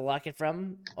bought the locket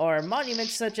from, or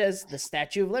monuments such as the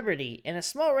Statue of Liberty and a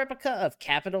small replica of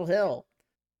Capitol Hill.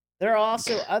 There are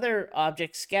also other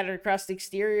objects scattered across the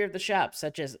exterior of the shop,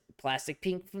 such as plastic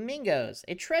pink flamingos,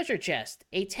 a treasure chest,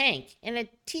 a tank, and a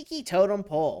tiki totem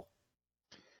pole.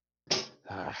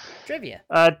 Trivia.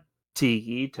 A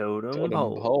tiki totem, Totem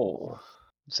pole. pole.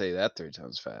 Say that 3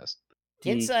 times fast.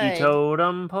 Tiki Inside-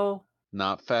 totem pole.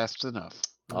 Not fast enough.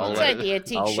 I'll Inside let the it,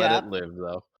 antique I'll let shop, it live,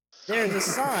 though. there's a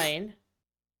sign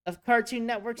of Cartoon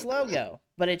Network's logo,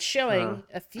 but it's showing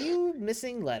a few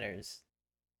missing letters.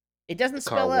 It doesn't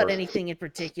spell out Carwork. anything in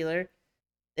particular.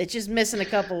 It's just missing a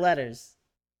couple letters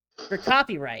for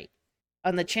copyright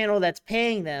on the channel that's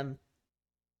paying them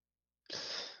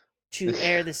to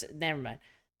air this. Never mind.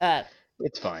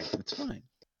 It's fine. It's fine.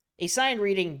 A sign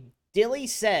reading "Dilly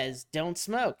says don't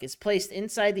smoke" is placed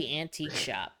inside the antique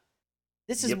shop.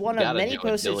 This is Yep, one of gotta many do what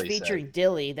posters Dilly said. featuring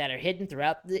Dilly that are hidden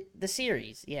throughout the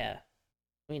series. Yeah,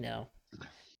 we know.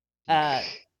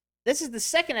 This is the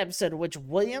second episode in which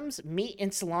Williams, Meat,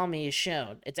 and Salami is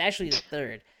shown. It's actually the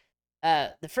third.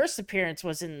 The first appearance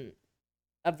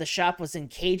of the shop was in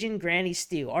Cajun Granny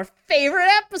Stew, our favorite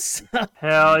episode.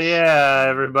 Hell yeah,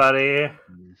 everybody.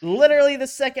 Literally the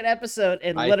second episode,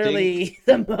 and I literally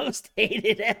the most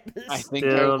hated episode. I think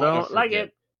Still I wanna don't like forget.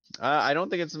 it. I don't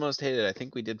think it's the most hated. I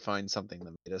think we did find something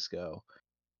that made us go.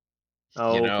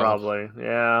 Oh, know. probably.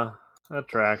 Yeah, that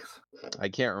tracks. I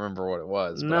can't remember what it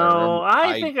was. But No,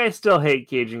 I I think I still hate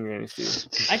Cajun Granny Stew.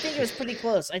 I think it was pretty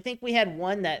close. I think we had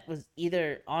one that was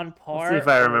either on par. see if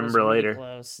I or was remember really later.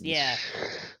 Close. Yeah.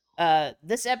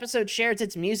 This episode shares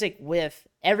its music with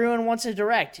 "Everyone Wants to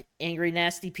Direct," "Angry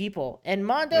Nasty People," and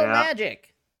 "Mondo Yeah.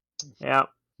 Magic." Yeah,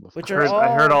 Which I are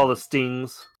heard all- all the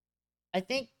stings. I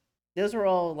think those were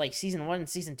all like season 1 and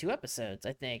season 2 episodes.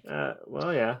 I think.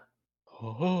 Well, yeah,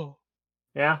 Oh.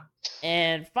 yeah.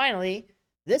 And finally,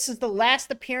 this is the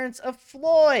last appearance of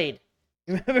Floyd.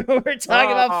 Remember we were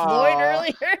talking about Floyd Aw.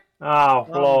 earlier? Oh,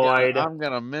 Floyd. I'm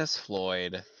gonna miss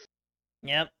Floyd.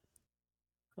 Yep.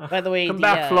 By the way, Come the,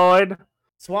 back, Floyd.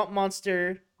 Swamp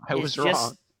Monster I is was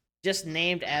wrong. just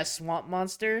named as Swamp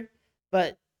Monster,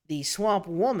 but the Swamp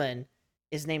Woman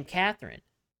is named Catherine.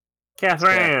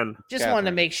 Catherine. Just wanted to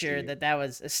Catherine, make sure see. that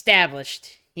was established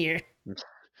here.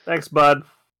 Thanks, bud.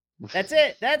 That's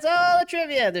it. That's all the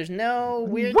trivia. There's no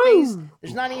weird Woo! things.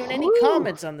 There's not even any Woo!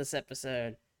 comments on this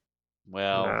episode.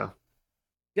 Well, No.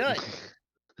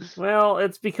 Good. Well,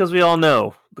 it's because we all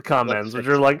know the comments, which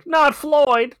are like, not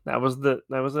Floyd. That was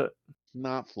it.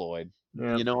 Not Floyd.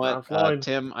 Yeah, You know not what, Floyd.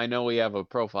 Tim? I know we have a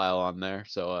profile on there,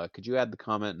 so could you add the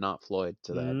comment "not Floyd"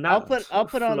 to that? Not I'll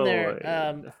put on there.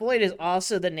 Floyd. Floyd is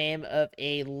also the name of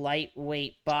a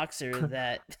lightweight boxer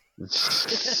that.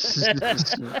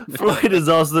 Floyd is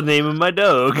also the name of my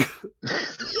dog.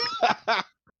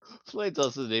 Floyd's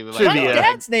also the name of My Trivia.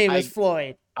 dad's name I- is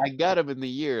Floyd. I got him in the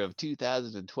year of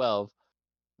 2012.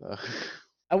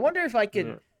 I wonder if I could.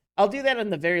 Yeah. I'll do that on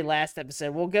the very last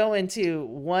episode. We'll go into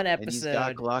one And he's got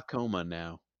episode, glaucoma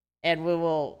now. and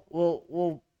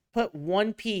we'll put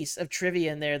one piece of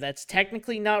trivia in there that's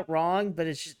technically not wrong, but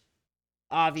it's just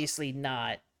obviously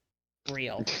not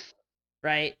real,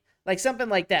 right? Like something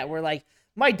like that, where like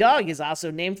my dog is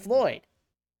also named Floyd.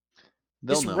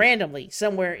 They'll Just know. randomly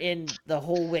somewhere in the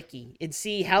whole wiki, and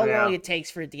see how Yeah. long it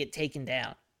takes for it to get taken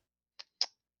down.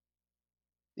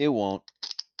 It won't.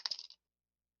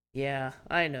 Yeah,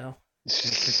 I know.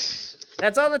 That's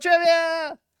That's all the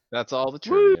trivia. all the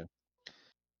trivia.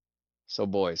 So,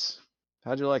 boys,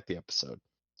 how'd you like the episode?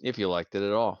 If you liked it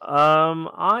at all.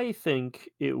 I think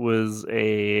it was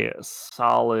a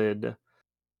solid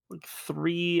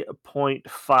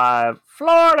 3.5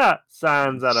 Florida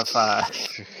signs out of 5.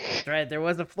 That's right. There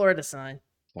was a Florida sign.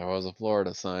 That was a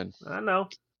Florida sign. I know.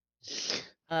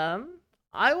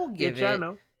 I will give Bitch, I it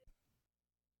know.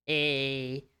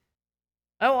 a.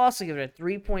 I will also give it a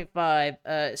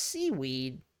 3.5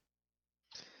 seaweed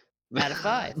out of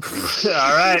 5. All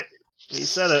right. He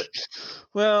said it.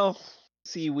 Well,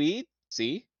 seaweed.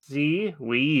 See?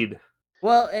 Seaweed.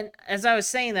 Well, and as I was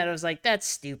saying that, I was like, "That's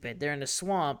stupid. They're in a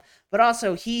swamp." But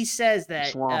also, he says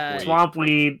that. Swamp weed. Swamp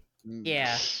weed.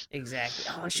 Yeah, exactly.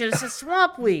 Oh, I should have said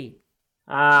swamp weed.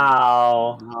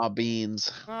 Ow. Aw,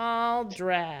 beans. Oh,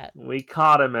 drat. We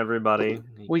caught him, everybody.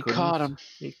 He We couldn't- caught him.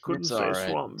 He couldn't It's say all right.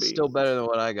 swamp beans. Still better than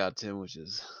what I got, Tim, which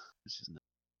is nice.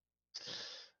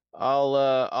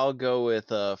 I'll go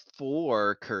with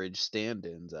 4 courage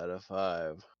stand-ins out of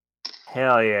 5.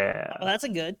 Hell yeah. Well, that's a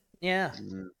good. Yeah.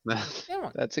 Come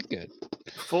on. That's a good.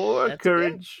 4 That's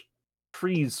courage.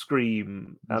 Freeze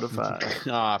scream out of 5.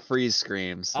 Ah, freeze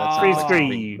screams. Aw. Freeze like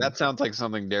scream. something- that sounds like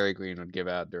something Dairy Queen would give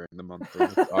out during the month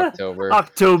of October.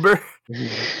 October.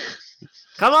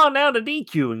 Come on down to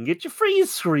DQ and get your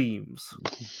freeze screams.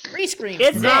 Free scream.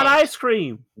 It's not today. ice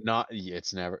cream.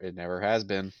 It never has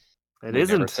been. It We never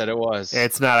isn't. said it was.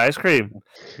 It's not ice cream.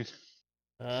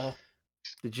 Oh,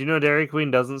 Did you know Dairy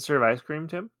Queen doesn't serve ice cream,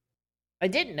 Tim? I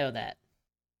didn't know that.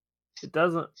 It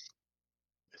doesn't.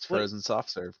 It's frozen soft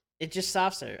serve. It's just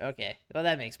soft serve. Okay. Well,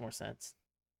 that makes more sense.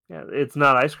 Yeah, it's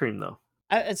not ice cream though.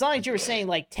 As long as you were saying,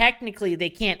 like, technically they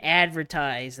can't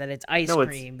advertise that it's ice No,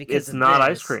 cream because it's of not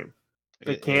ice this. cream.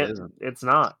 They It can't. isn't. It's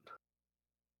not.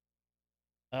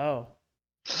 Oh.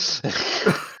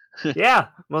 Yeah,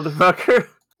 motherfucker.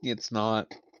 It's not.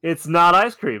 It's not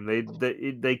ice cream.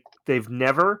 They've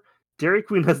never. Dairy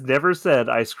Queen has never said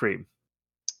ice cream.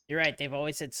 You're right. They've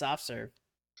always said soft serve.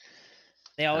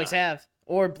 They always have.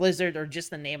 Or Blizzard, or just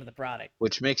the name of the product.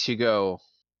 Which makes you go,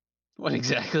 what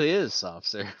exactly is soft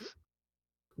serve?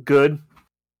 Good.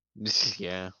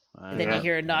 Yeah. And then Yeah. you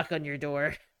hear a knock on your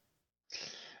door.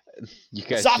 You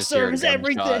guys Soft just hear a serve is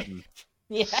gunshot everything.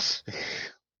 Yeah. and-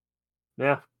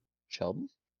 Yeah. Sheldon?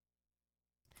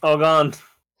 All gone.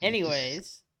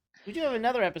 Anyways, we do have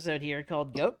another episode here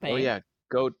called Goat Pain. Oh yeah,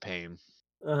 goat pain.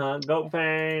 Goat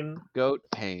pain. Goat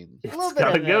pain. It's little bit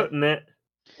got a of goat in it.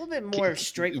 A little bit more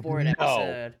straightforward No.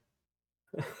 episode.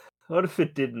 What if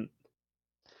it didn't?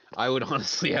 I would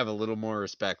honestly have a little more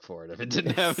respect for it if it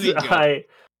didn't have any goat.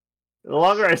 The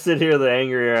longer I sit here, the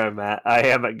angrier I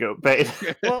am at goat pain.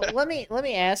 Well, let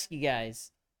me ask you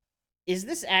guys: is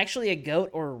this actually a goat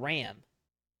or a ram?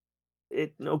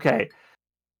 Okay.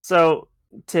 So,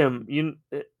 Tim,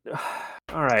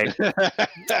 all right.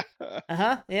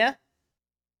 Yeah.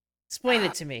 Explain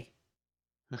it to me.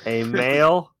 A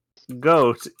male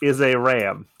goat is a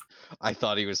ram. I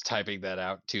thought he was typing that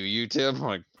out to you, Tim.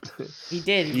 Like, He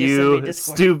did. He just sent me You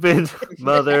Discord. stupid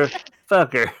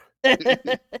motherfucker.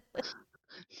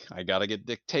 I gotta get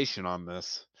dictation on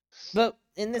this. But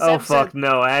in this Oh episode, fuck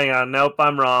no! Hang on. Nope,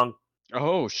 I'm wrong.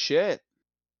 Oh shit!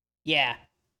 yeah,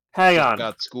 Hang Tim on.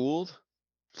 got schooled.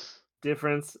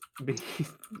 Difference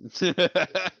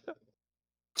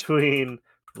between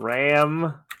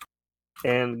ram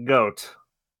and goat.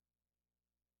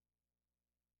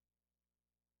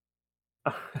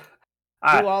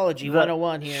 Alright, zoology the-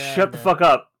 101 here. Shut the fuck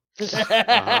up.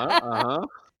 Uh-huh.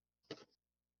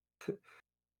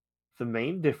 The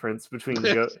main difference between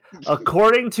goat,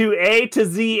 according to A to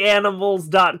Z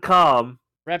Animals.com,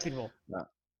 Reputable.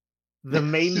 The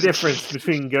main difference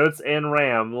between goats and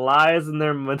ram lies in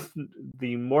their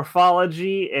the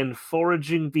morphology and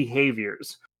foraging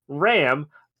behaviors. Ram,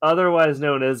 otherwise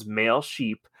known as male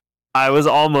sheep, I was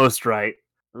almost right,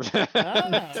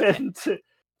 Ah. tend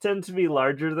to be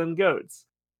larger than goats.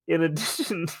 In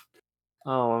addition,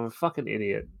 oh, I'm a fucking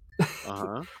idiot.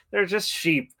 Uh-huh. They're just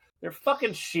sheep. They're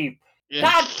fucking sheep. Yeah.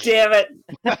 God damn it!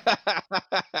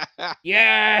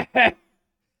 Yeah.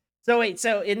 So wait,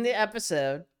 so in the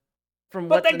episode, from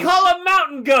But what they call them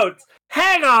mountain goats.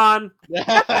 Hang on.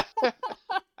 I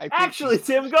think, Actually,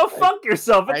 Tim, go fuck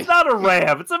yourself. It's not a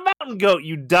ram. It's a mountain goat,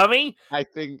 you dummy. I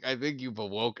think you've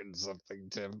awoken something,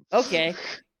 Tim. Okay.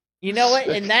 You know what?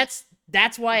 And that's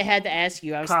why I had to ask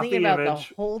you. I was Copy thinking about image.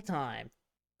 the whole time.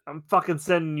 I'm fucking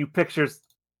sending you pictures.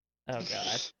 Oh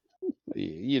god.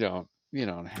 You don't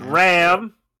have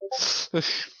Ram. to.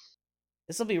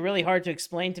 This will be really hard to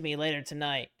explain to me later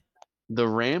tonight. The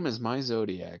ram is my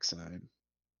zodiac sign.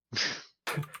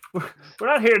 We're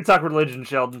not here to talk religion,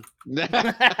 Sheldon.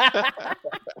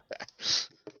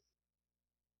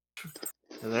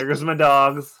 And there goes my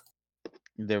dogs.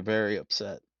 They're very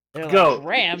upset. They're like, Goat.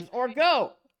 Rams or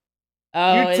goat?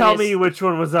 Oh, You tell me which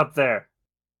one was up there.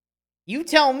 You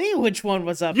tell me which one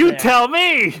was up You there. tell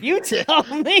me. You tell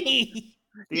me.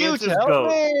 The You answer's tell goat.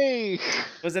 me.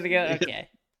 Was it a goat? Okay.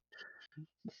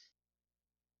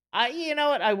 You know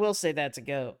what? I will say that's a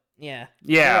goat. Yeah.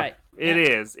 Yeah, You're right. it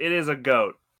is. It is a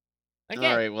goat. Okay.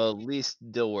 All right. Well, at least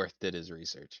Dilworth did his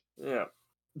research. Yeah.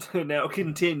 Now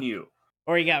continue.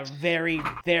 Or you got very,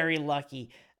 very lucky.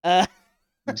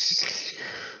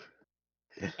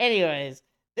 Anyways,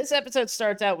 this episode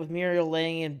starts out with Muriel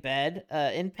laying in bed,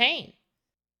 in pain.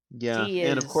 Yeah, She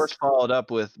and of is- course followed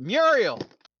up with Muriel.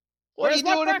 What are Where's you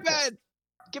my doing in breakfast?" bed?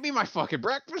 Give me my fucking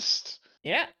breakfast.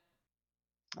 Yeah.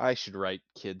 I should write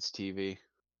kids TV.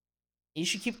 You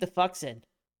should keep the fucks in.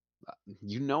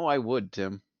 You know I would,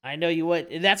 Tim. I know you would.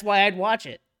 And that's why I'd watch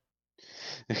it.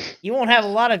 You won't have a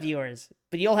lot of viewers,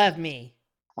 but you'll have me.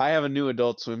 I have a new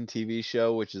Adult Swim TV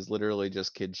show, which is literally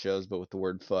just kid shows, but with the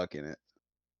word "fuck" in it.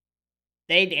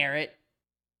 They'd air it.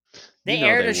 They You know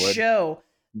aired they a would. show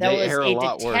that They was air a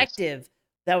lot worse. detective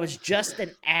that was just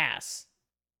an ass.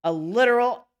 A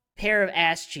literal pair of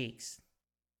ass cheeks.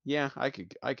 Yeah, I could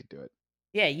do it.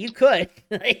 Yeah, you could.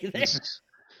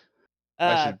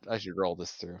 Like, I should roll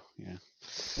this through. Yeah.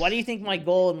 why do you think my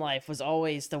goal in life was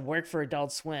always to work for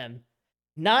Adult Swim?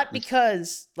 Not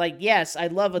because, like, yes, I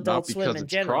love Adult Not Swim because in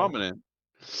it's general. prominent.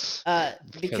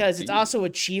 Because it's also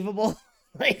achievable.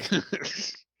 like, They're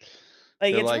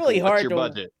it's really "What's hard your to.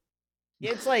 budget?"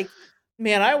 It's like,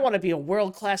 man, I want to be a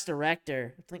world class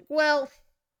director. It's like, well,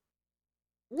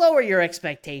 lower your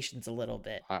expectations a little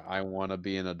bit. I want to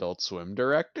be an Adult Swim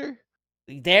director.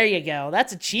 There you go.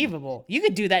 That's achievable. You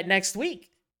could do that next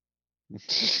week.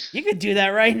 You could do that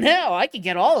right now. I could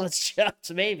get all of its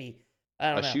jobs, maybe. I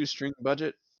A don't know. shoestring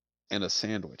budget and a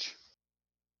sandwich.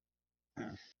 I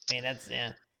mean, that's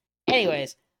yeah.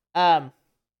 Anyways, Muriel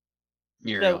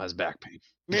So- has back pain.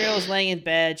 Muriel's laying in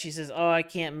bed. She says, "Oh, I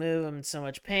can't move. I'm in so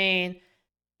much pain."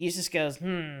 Eustace goes,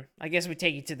 I guess we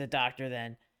take you to the doctor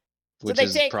then." Which they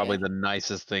is take- probably the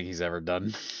nicest thing he's ever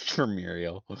done for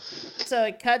Muriel. So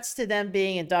it cuts to them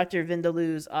being in Dr.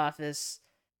 Vindaloo's office.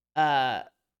 I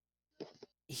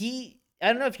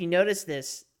don't know if you noticed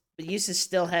this, but Eustace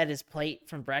still had his plate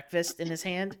from breakfast in his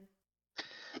hand.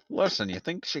 Listen, you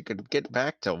think she could get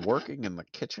back to working in the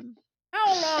kitchen?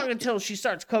 How long until she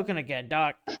starts cooking again,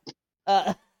 Doc?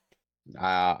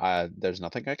 There's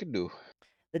nothing I can do.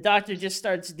 The doctor just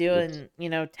starts doing,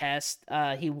 tests.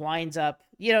 He winds up,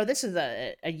 this is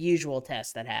a usual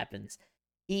test that happens.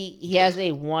 He has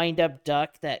a wind up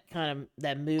duck that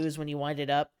that moves when you wind it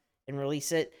up and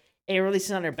release it. And he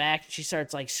releases it on her back and she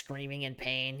starts like screaming in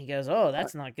pain. He goes, "Oh,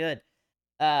 that's not good."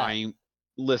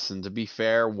 Listen, to be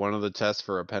fair, one of the tests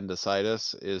for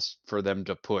appendicitis is for them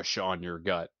to push on your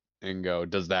gut and go,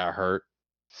 "Does that hurt?"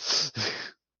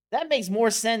 That makes more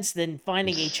sense than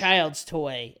finding a child's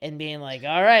toy and being like,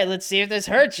 "All right, let's see if this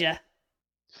hurts you."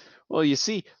 Well, you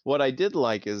see, what I did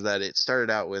like is that it started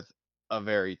out with a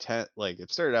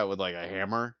it started out with like a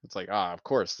hammer. It's like, of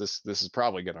course, this is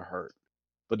probably gonna hurt.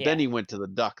 But then Yeah. he went to the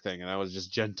duck thing, and I was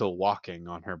just gentle walking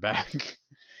on her back.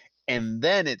 And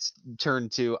then it's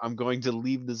turned to, I'm going to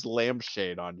leave this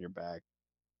lampshade on your back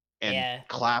and Yeah.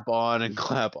 clap on and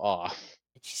clap off.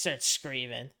 And she starts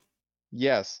screaming.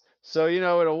 Yes. So, in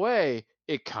a way,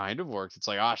 it kind of worked. It's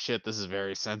like, shit, this is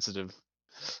very sensitive.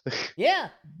 Yeah.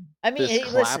 I mean, This hey,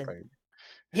 listen, clapping.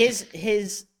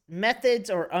 his methods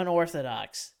are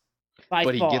unorthodox by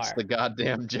But he far. gets the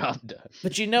goddamn job done.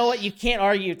 But you know what? You can't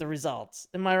argue with the results.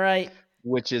 Am I right?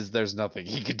 Which is there's nothing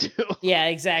he could do. Yeah,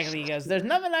 exactly. He goes, "There's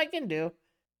nothing I can do."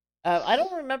 I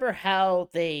don't remember how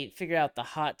they figure out the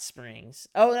hot springs.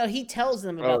 Oh no, he tells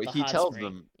them about the He hot tells spring.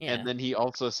 them, Yeah. and then he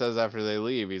also says after they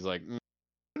leave, he's like, I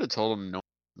could have told him no one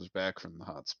was back from the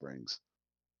hot springs.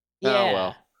 Yeah. Oh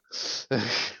well.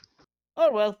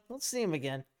 Oh well, let's see him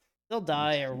again. They'll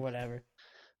die or whatever.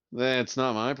 It's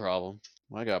not my problem.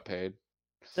 I got paid.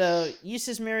 So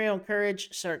Eustace, Muriel, and Courage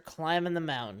start climbing the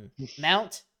mountain.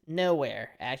 Mount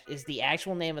Nowhere is the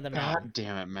actual name of the mountain. God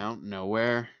damn it, Mount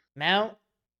Nowhere. Mount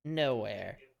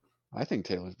Nowhere. I think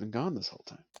Taylor's been gone this whole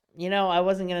time. You know, I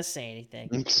wasn't gonna say anything,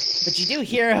 but you do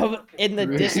hear him in the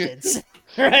distance,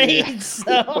 right? Yeah,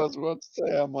 So I was about to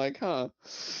say, I'm like, huh?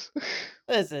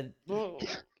 listen,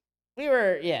 we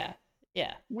were, yeah.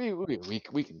 We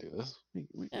can do this.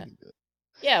 We Yeah. can do it.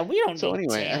 Yeah, we don't So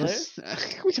need anyway,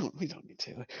 Taylor. we don't need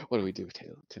Taylor. What do we do,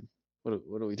 Taylor? Tim? What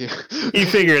do we do? You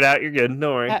figure it out. You're good.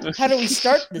 Don't worry. How do we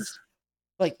start this?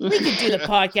 Like, we could do the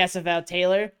podcast without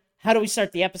Taylor. How do we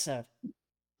start the episode?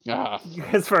 Ah, You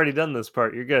guys have already done this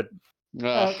part. You're good.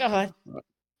 Oh, go on.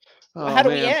 oh, How do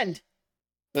we man.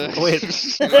 end? Wait,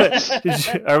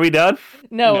 are we done?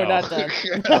 No, we're not done.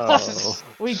 Oh.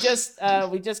 We just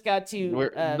got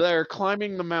to. They're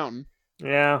climbing the mountain,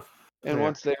 Yeah. and Yeah.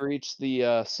 once they reach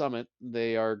the summit,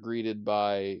 they are greeted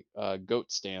by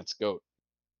Goat Stance Goat.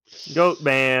 Goat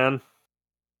man.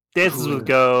 Dances with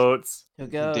goats. Who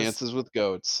goes? Dances with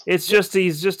goats. He's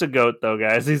just a goat though,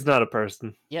 guys. He's not a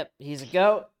person. Yep, he's a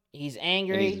goat. He's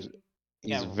angry. He's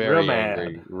Yeah, very real mad.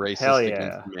 angry, racist Hell against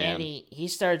yeah. man. And he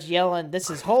starts yelling, "This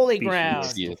is holy Species.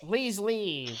 ground! Yeah. Please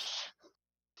leave!"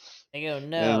 They go,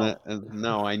 "No."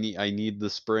 No, I need the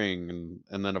spring,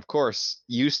 and then of course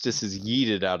Eustace is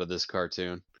yeeted out of this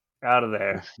cartoon. Out of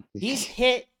there. He's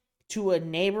hit to a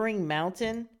neighboring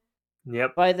mountain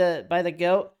Yep. by the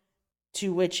goat,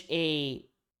 to which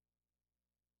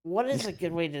what is a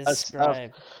good way to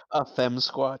describe? A fem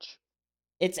squatch.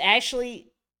 It's actually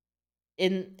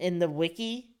in the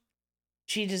wiki,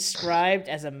 she described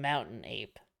as a mountain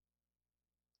ape.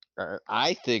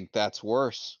 I think that's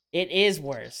worse. It is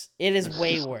worse. It is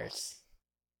way worse.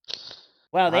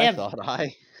 Wow, they have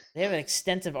an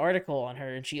extensive article on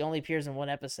her, and she only appears in one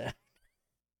episode.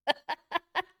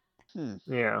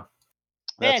 Yeah.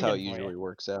 That's how Fandom it for usually ya.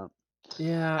 works out.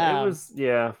 Yeah. It was.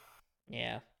 Yeah.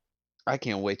 Yeah. I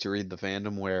can't wait to read the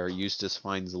fandom where Eustace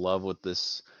finds love with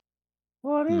this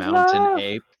What is mountain love?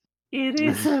 ape. It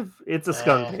is a. It's a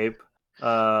skunk Oh. ape.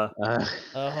 Oh,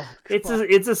 It's God. a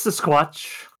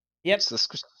Sasquatch. Yep.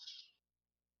 Sasquatch.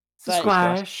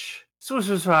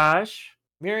 Sasquatch.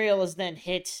 Muriel is then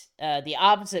hit the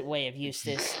opposite way of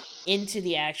Eustace into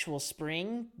the actual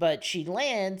spring, but she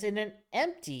lands in an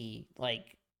empty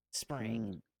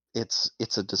spring It's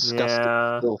a disgusting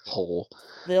Yeah. filth hole.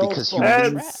 filled Because full of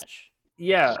humans- trash.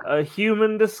 Yeah, a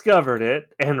human discovered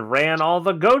it and ran all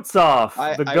the goats off.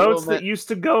 I The will goats that admit- used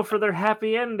to go for their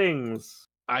happy endings.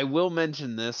 I will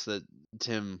mention this, that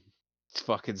Tim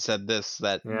fucking said this,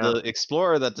 that Yeah. the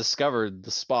explorer that discovered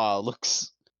the spa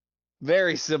looks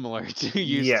very similar to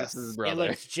Eustace's Yes. brother. It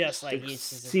looks just like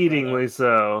Eustace's Exceedingly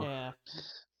so. brother.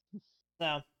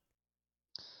 Yeah.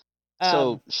 So.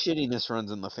 So shittiness runs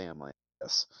in the family.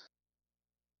 Yes.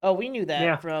 Oh, we knew that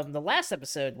Yeah. from the last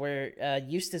episode where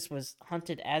Eustace was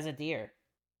hunted as a deer.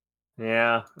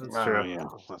 Yeah, that's Oh, true. yeah,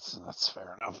 that's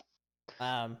fair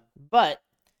enough. But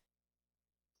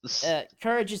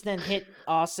Courage is then hit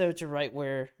also to right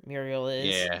where Muriel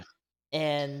is. Yeah.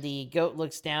 And the goat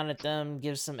looks down at them,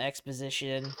 gives some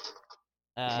exposition.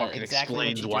 Fucking Exactly what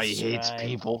explains you why he just hates described.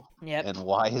 people Yep. and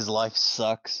why his life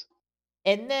sucks.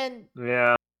 And then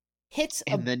Yeah. hits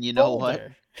a And then you know what?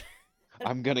 boulder.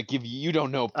 I'm gonna give you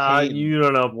don't know pain. You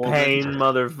don't know woman. pain,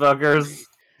 motherfuckers.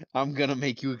 I'm gonna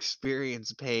make you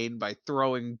experience pain by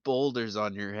throwing boulders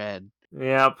on your head.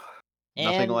 Yep.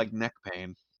 Nothing And- like neck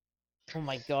pain. Oh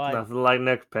my god. Nothing like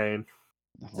neck pain.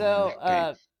 Nothing So, like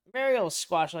neck pain. Muriel's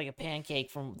squashed like a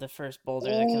pancake from the first boulder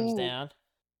that comes Ooh. down.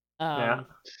 Yeah.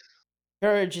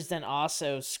 Courage is then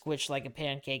also squished like a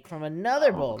pancake from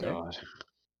another boulder. God.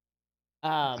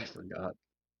 Um, I forgot.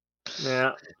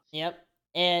 Yeah. Yep.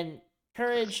 And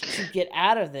Courage, to get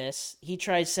out of this, he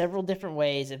tries several different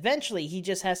ways. Eventually, he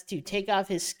just has to take off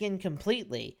his skin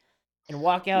completely and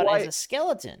walk out Why- as a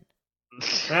skeleton.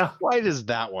 Yeah. Why does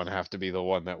that one have to be the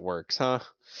one that works, huh?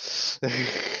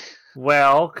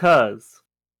 Well, cuz.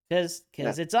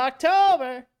 Because it's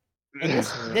October. And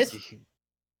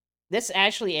this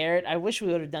actually aired. I wish we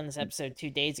would have done this episode 2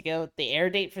 days ago. The air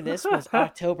date for this was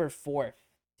October 4th,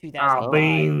 2005. Oh,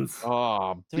 beans.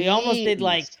 Oh, So we almost did,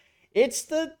 like, beans. It's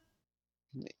the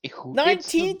It's the-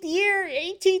 19th year,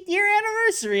 18th year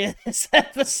anniversary of this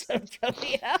episode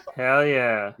coming out. Hell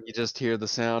yeah. You just hear the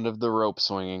sound of the rope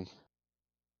swinging.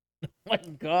 Oh my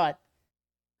god.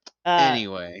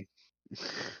 Anyway.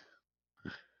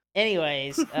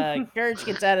 Anyways, Courage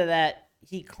gets out of that.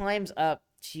 He climbs up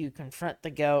to confront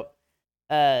the goat.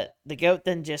 The goat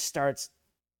then just starts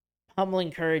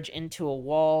pummeling Courage into a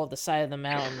wall, the side of the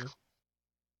mountain,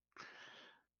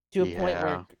 to a point Yeah.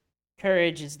 where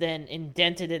Courage is then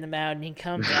indented in the mountain. He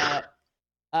comes out.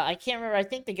 I can't remember. I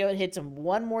think the goat hits him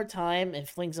one more time and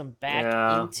flings him back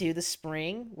Yeah. into the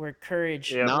spring where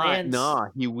Courage Yeah. lands.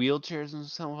 He wheelchairs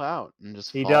himself out and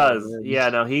just He falls does. in. Yeah,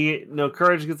 no,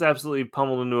 Courage gets absolutely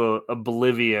pummeled into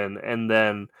oblivion, and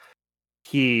then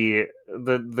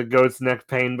the goat's neck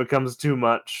pain becomes too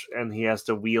much, and he has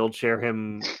to wheelchair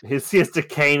him. He has to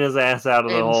cane his ass out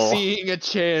of the And hole. seeing a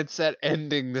chance at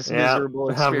ending this Yeah, miserable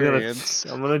I'm gonna experience,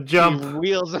 I'm jump. he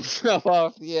wheels himself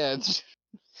off the edge.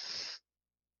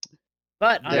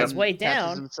 But on his then way catches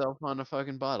down, himself on a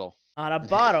fucking bottle. on a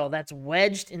bottle that's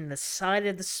wedged in the side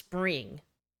of the spring.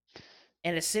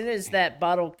 And as soon as that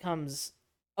bottle comes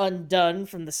undone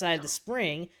from the side of the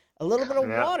spring, a little bit of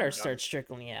Yeah. water starts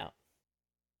trickling out.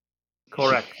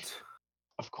 Correct.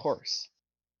 Of course.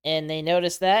 And they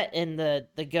notice that, and the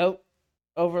goat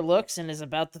overlooks and is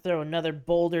about to throw another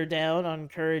boulder down on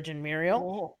Courage and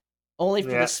Muriel, only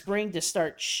for Yeah. the spring to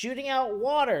start shooting out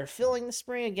water, filling the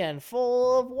spring again,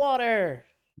 full of water.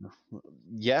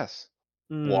 Yes.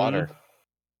 Mm.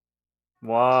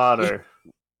 Water.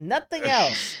 Nothing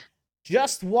else,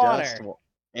 just water.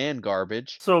 And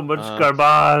garbage. So much There's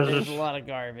garbage. a lot of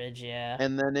garbage, yeah.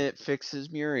 And then it fixes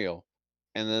Muriel.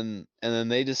 And then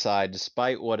they decide,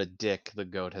 despite what a dick the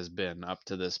goat has been up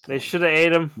to this They point. should have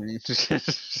ate him.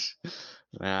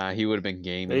 Nah, he would have been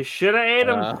gamey. They should have ate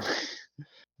him.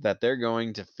 That they're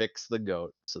going to fix the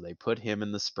goat. So they put him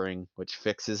in the spring, which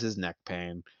fixes his neck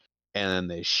pain. And then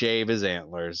they shave his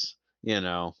antlers,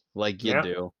 like you Yeah.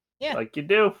 do. Yeah. Like you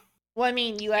do. Well, I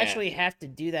mean, you actually have to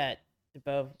do that to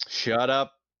both. Shut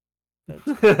up.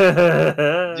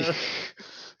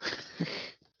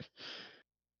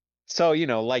 So,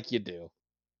 like you do.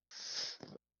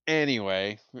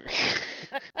 Anyway.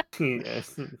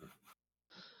 Yes.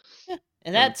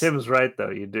 And that's Tim's right though.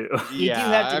 You do. You do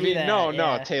have to I do mean, that, no,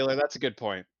 yeah. Taylor, that's a good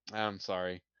point. I'm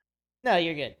sorry. no,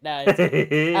 you're good. No,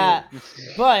 it's,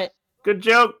 but Good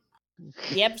joke.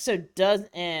 the episode does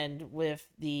end with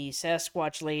the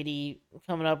Sasquatch lady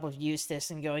coming up with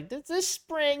Eustace and going, "Does this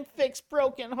spring fix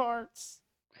broken hearts?"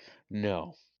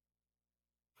 No.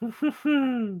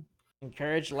 And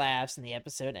Courage laughs, and the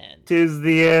episode ends. Tis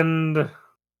the end.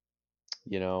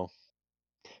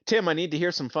 Tim, I need to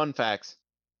hear some fun facts.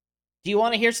 Do you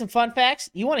want to hear some fun facts?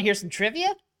 You want to hear some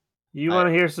trivia? You want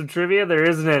to hear some trivia? There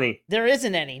isn't any. There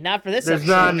isn't any. Not for this There's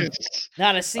episode. none.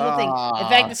 Not a single thing. In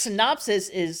fact, the synopsis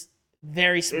is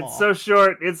very small. It's so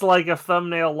short. It's like a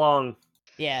thumbnail long.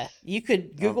 Yeah, you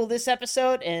could Google this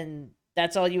episode, and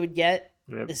that's all you would get.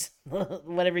 Yep. Is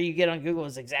whatever you get on Google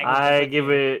is exactly. I give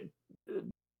it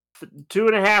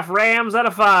 2.5 Rams out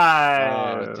of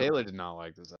 5. Taylor did not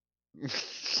like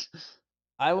this.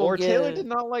 I will Or give. Taylor did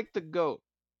not like the goat.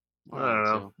 I don't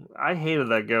know. I hated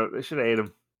that goat. They should have ate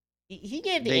him. He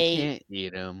gave the They 8. can't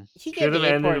eat him. He gave Should've the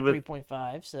 8 ended part with-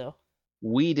 3.5. So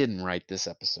We didn't write this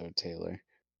episode, Taylor.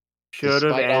 Should have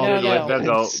Despite all ended the with the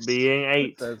evidence. goat being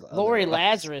 8. Lori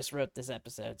Lazarus wrote this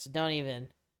episode. So don't even.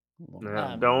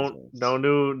 Yeah, Um, don't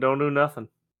do nothing.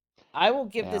 I will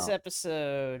give this Yeah.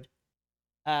 episode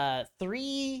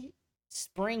 3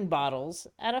 spring bottles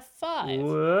out of 5.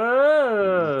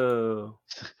 Whoa.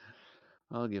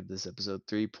 I'll give this episode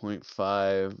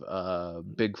 3.5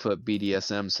 Bigfoot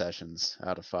BDSM sessions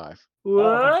out of 5.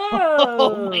 Whoa.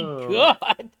 Oh my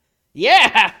god!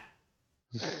 Yeah,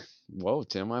 Whoa,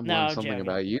 Tim, I've No, learned I'm something joking.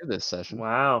 about you this session.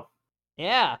 Wow.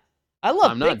 yeah. I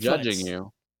love. I'm not Bigfoots. judging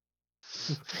you.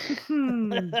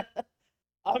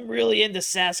 I'm really into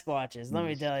Sasquatches. Let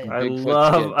me tell you. I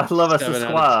Bigfoot love a kid, 7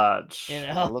 out Sasquatch. You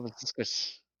I know. love it.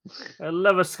 Squish. I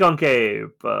love a skunk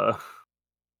ape.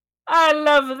 I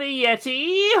love the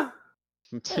Yeti.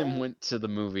 Tim went to the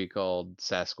movie called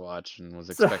Sasquatch and was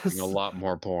expecting a lot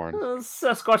more porn.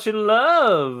 Sasquatch in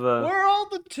love. Where are all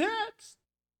the tits?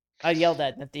 I yelled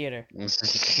that in the theater.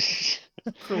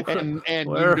 and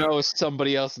Where-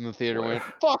 somebody else in the theater Where- went,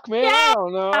 "Fuck man, I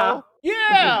don't know."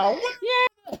 Yeah.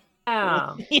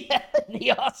 Yeah. Yeah.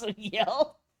 The awesome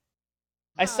yell.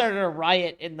 I started a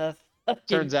riot in the fucking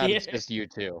Turns out it's theater. just you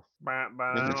two Bah, in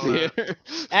bah, the bah. theater.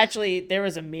 Actually, there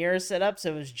was a mirror set up,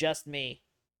 so it was just me.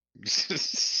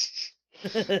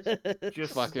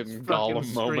 Just Fucking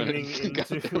Gollum moment screaming in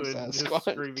into Goddamn just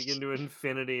Sasquatch. screaming into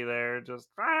infinity there. Just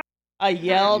I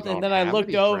yelled, don't and then I have looked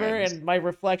any over, friends. and my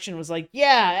reflection was like,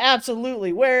 "Yeah,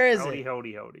 absolutely. Where is howdy, it?"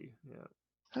 howdy, howdy. Yeah.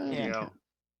 Oh, Yeah. Go.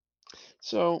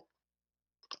 So,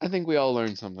 I think we all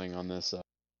learned something on this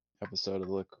episode of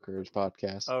the Liquid Courage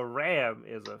podcast. A ram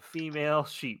is a female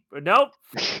sheep. Nope.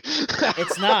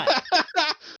 It's not.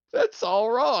 That's all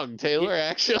wrong, Taylor,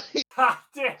 actually. God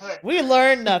damn it. We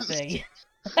learned nothing.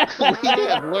 We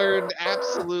have learned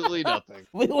absolutely nothing.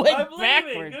 We went I'm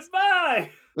leaving. backwards. Goodbye.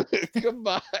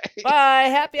 Goodbye. Bye.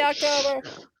 Happy October.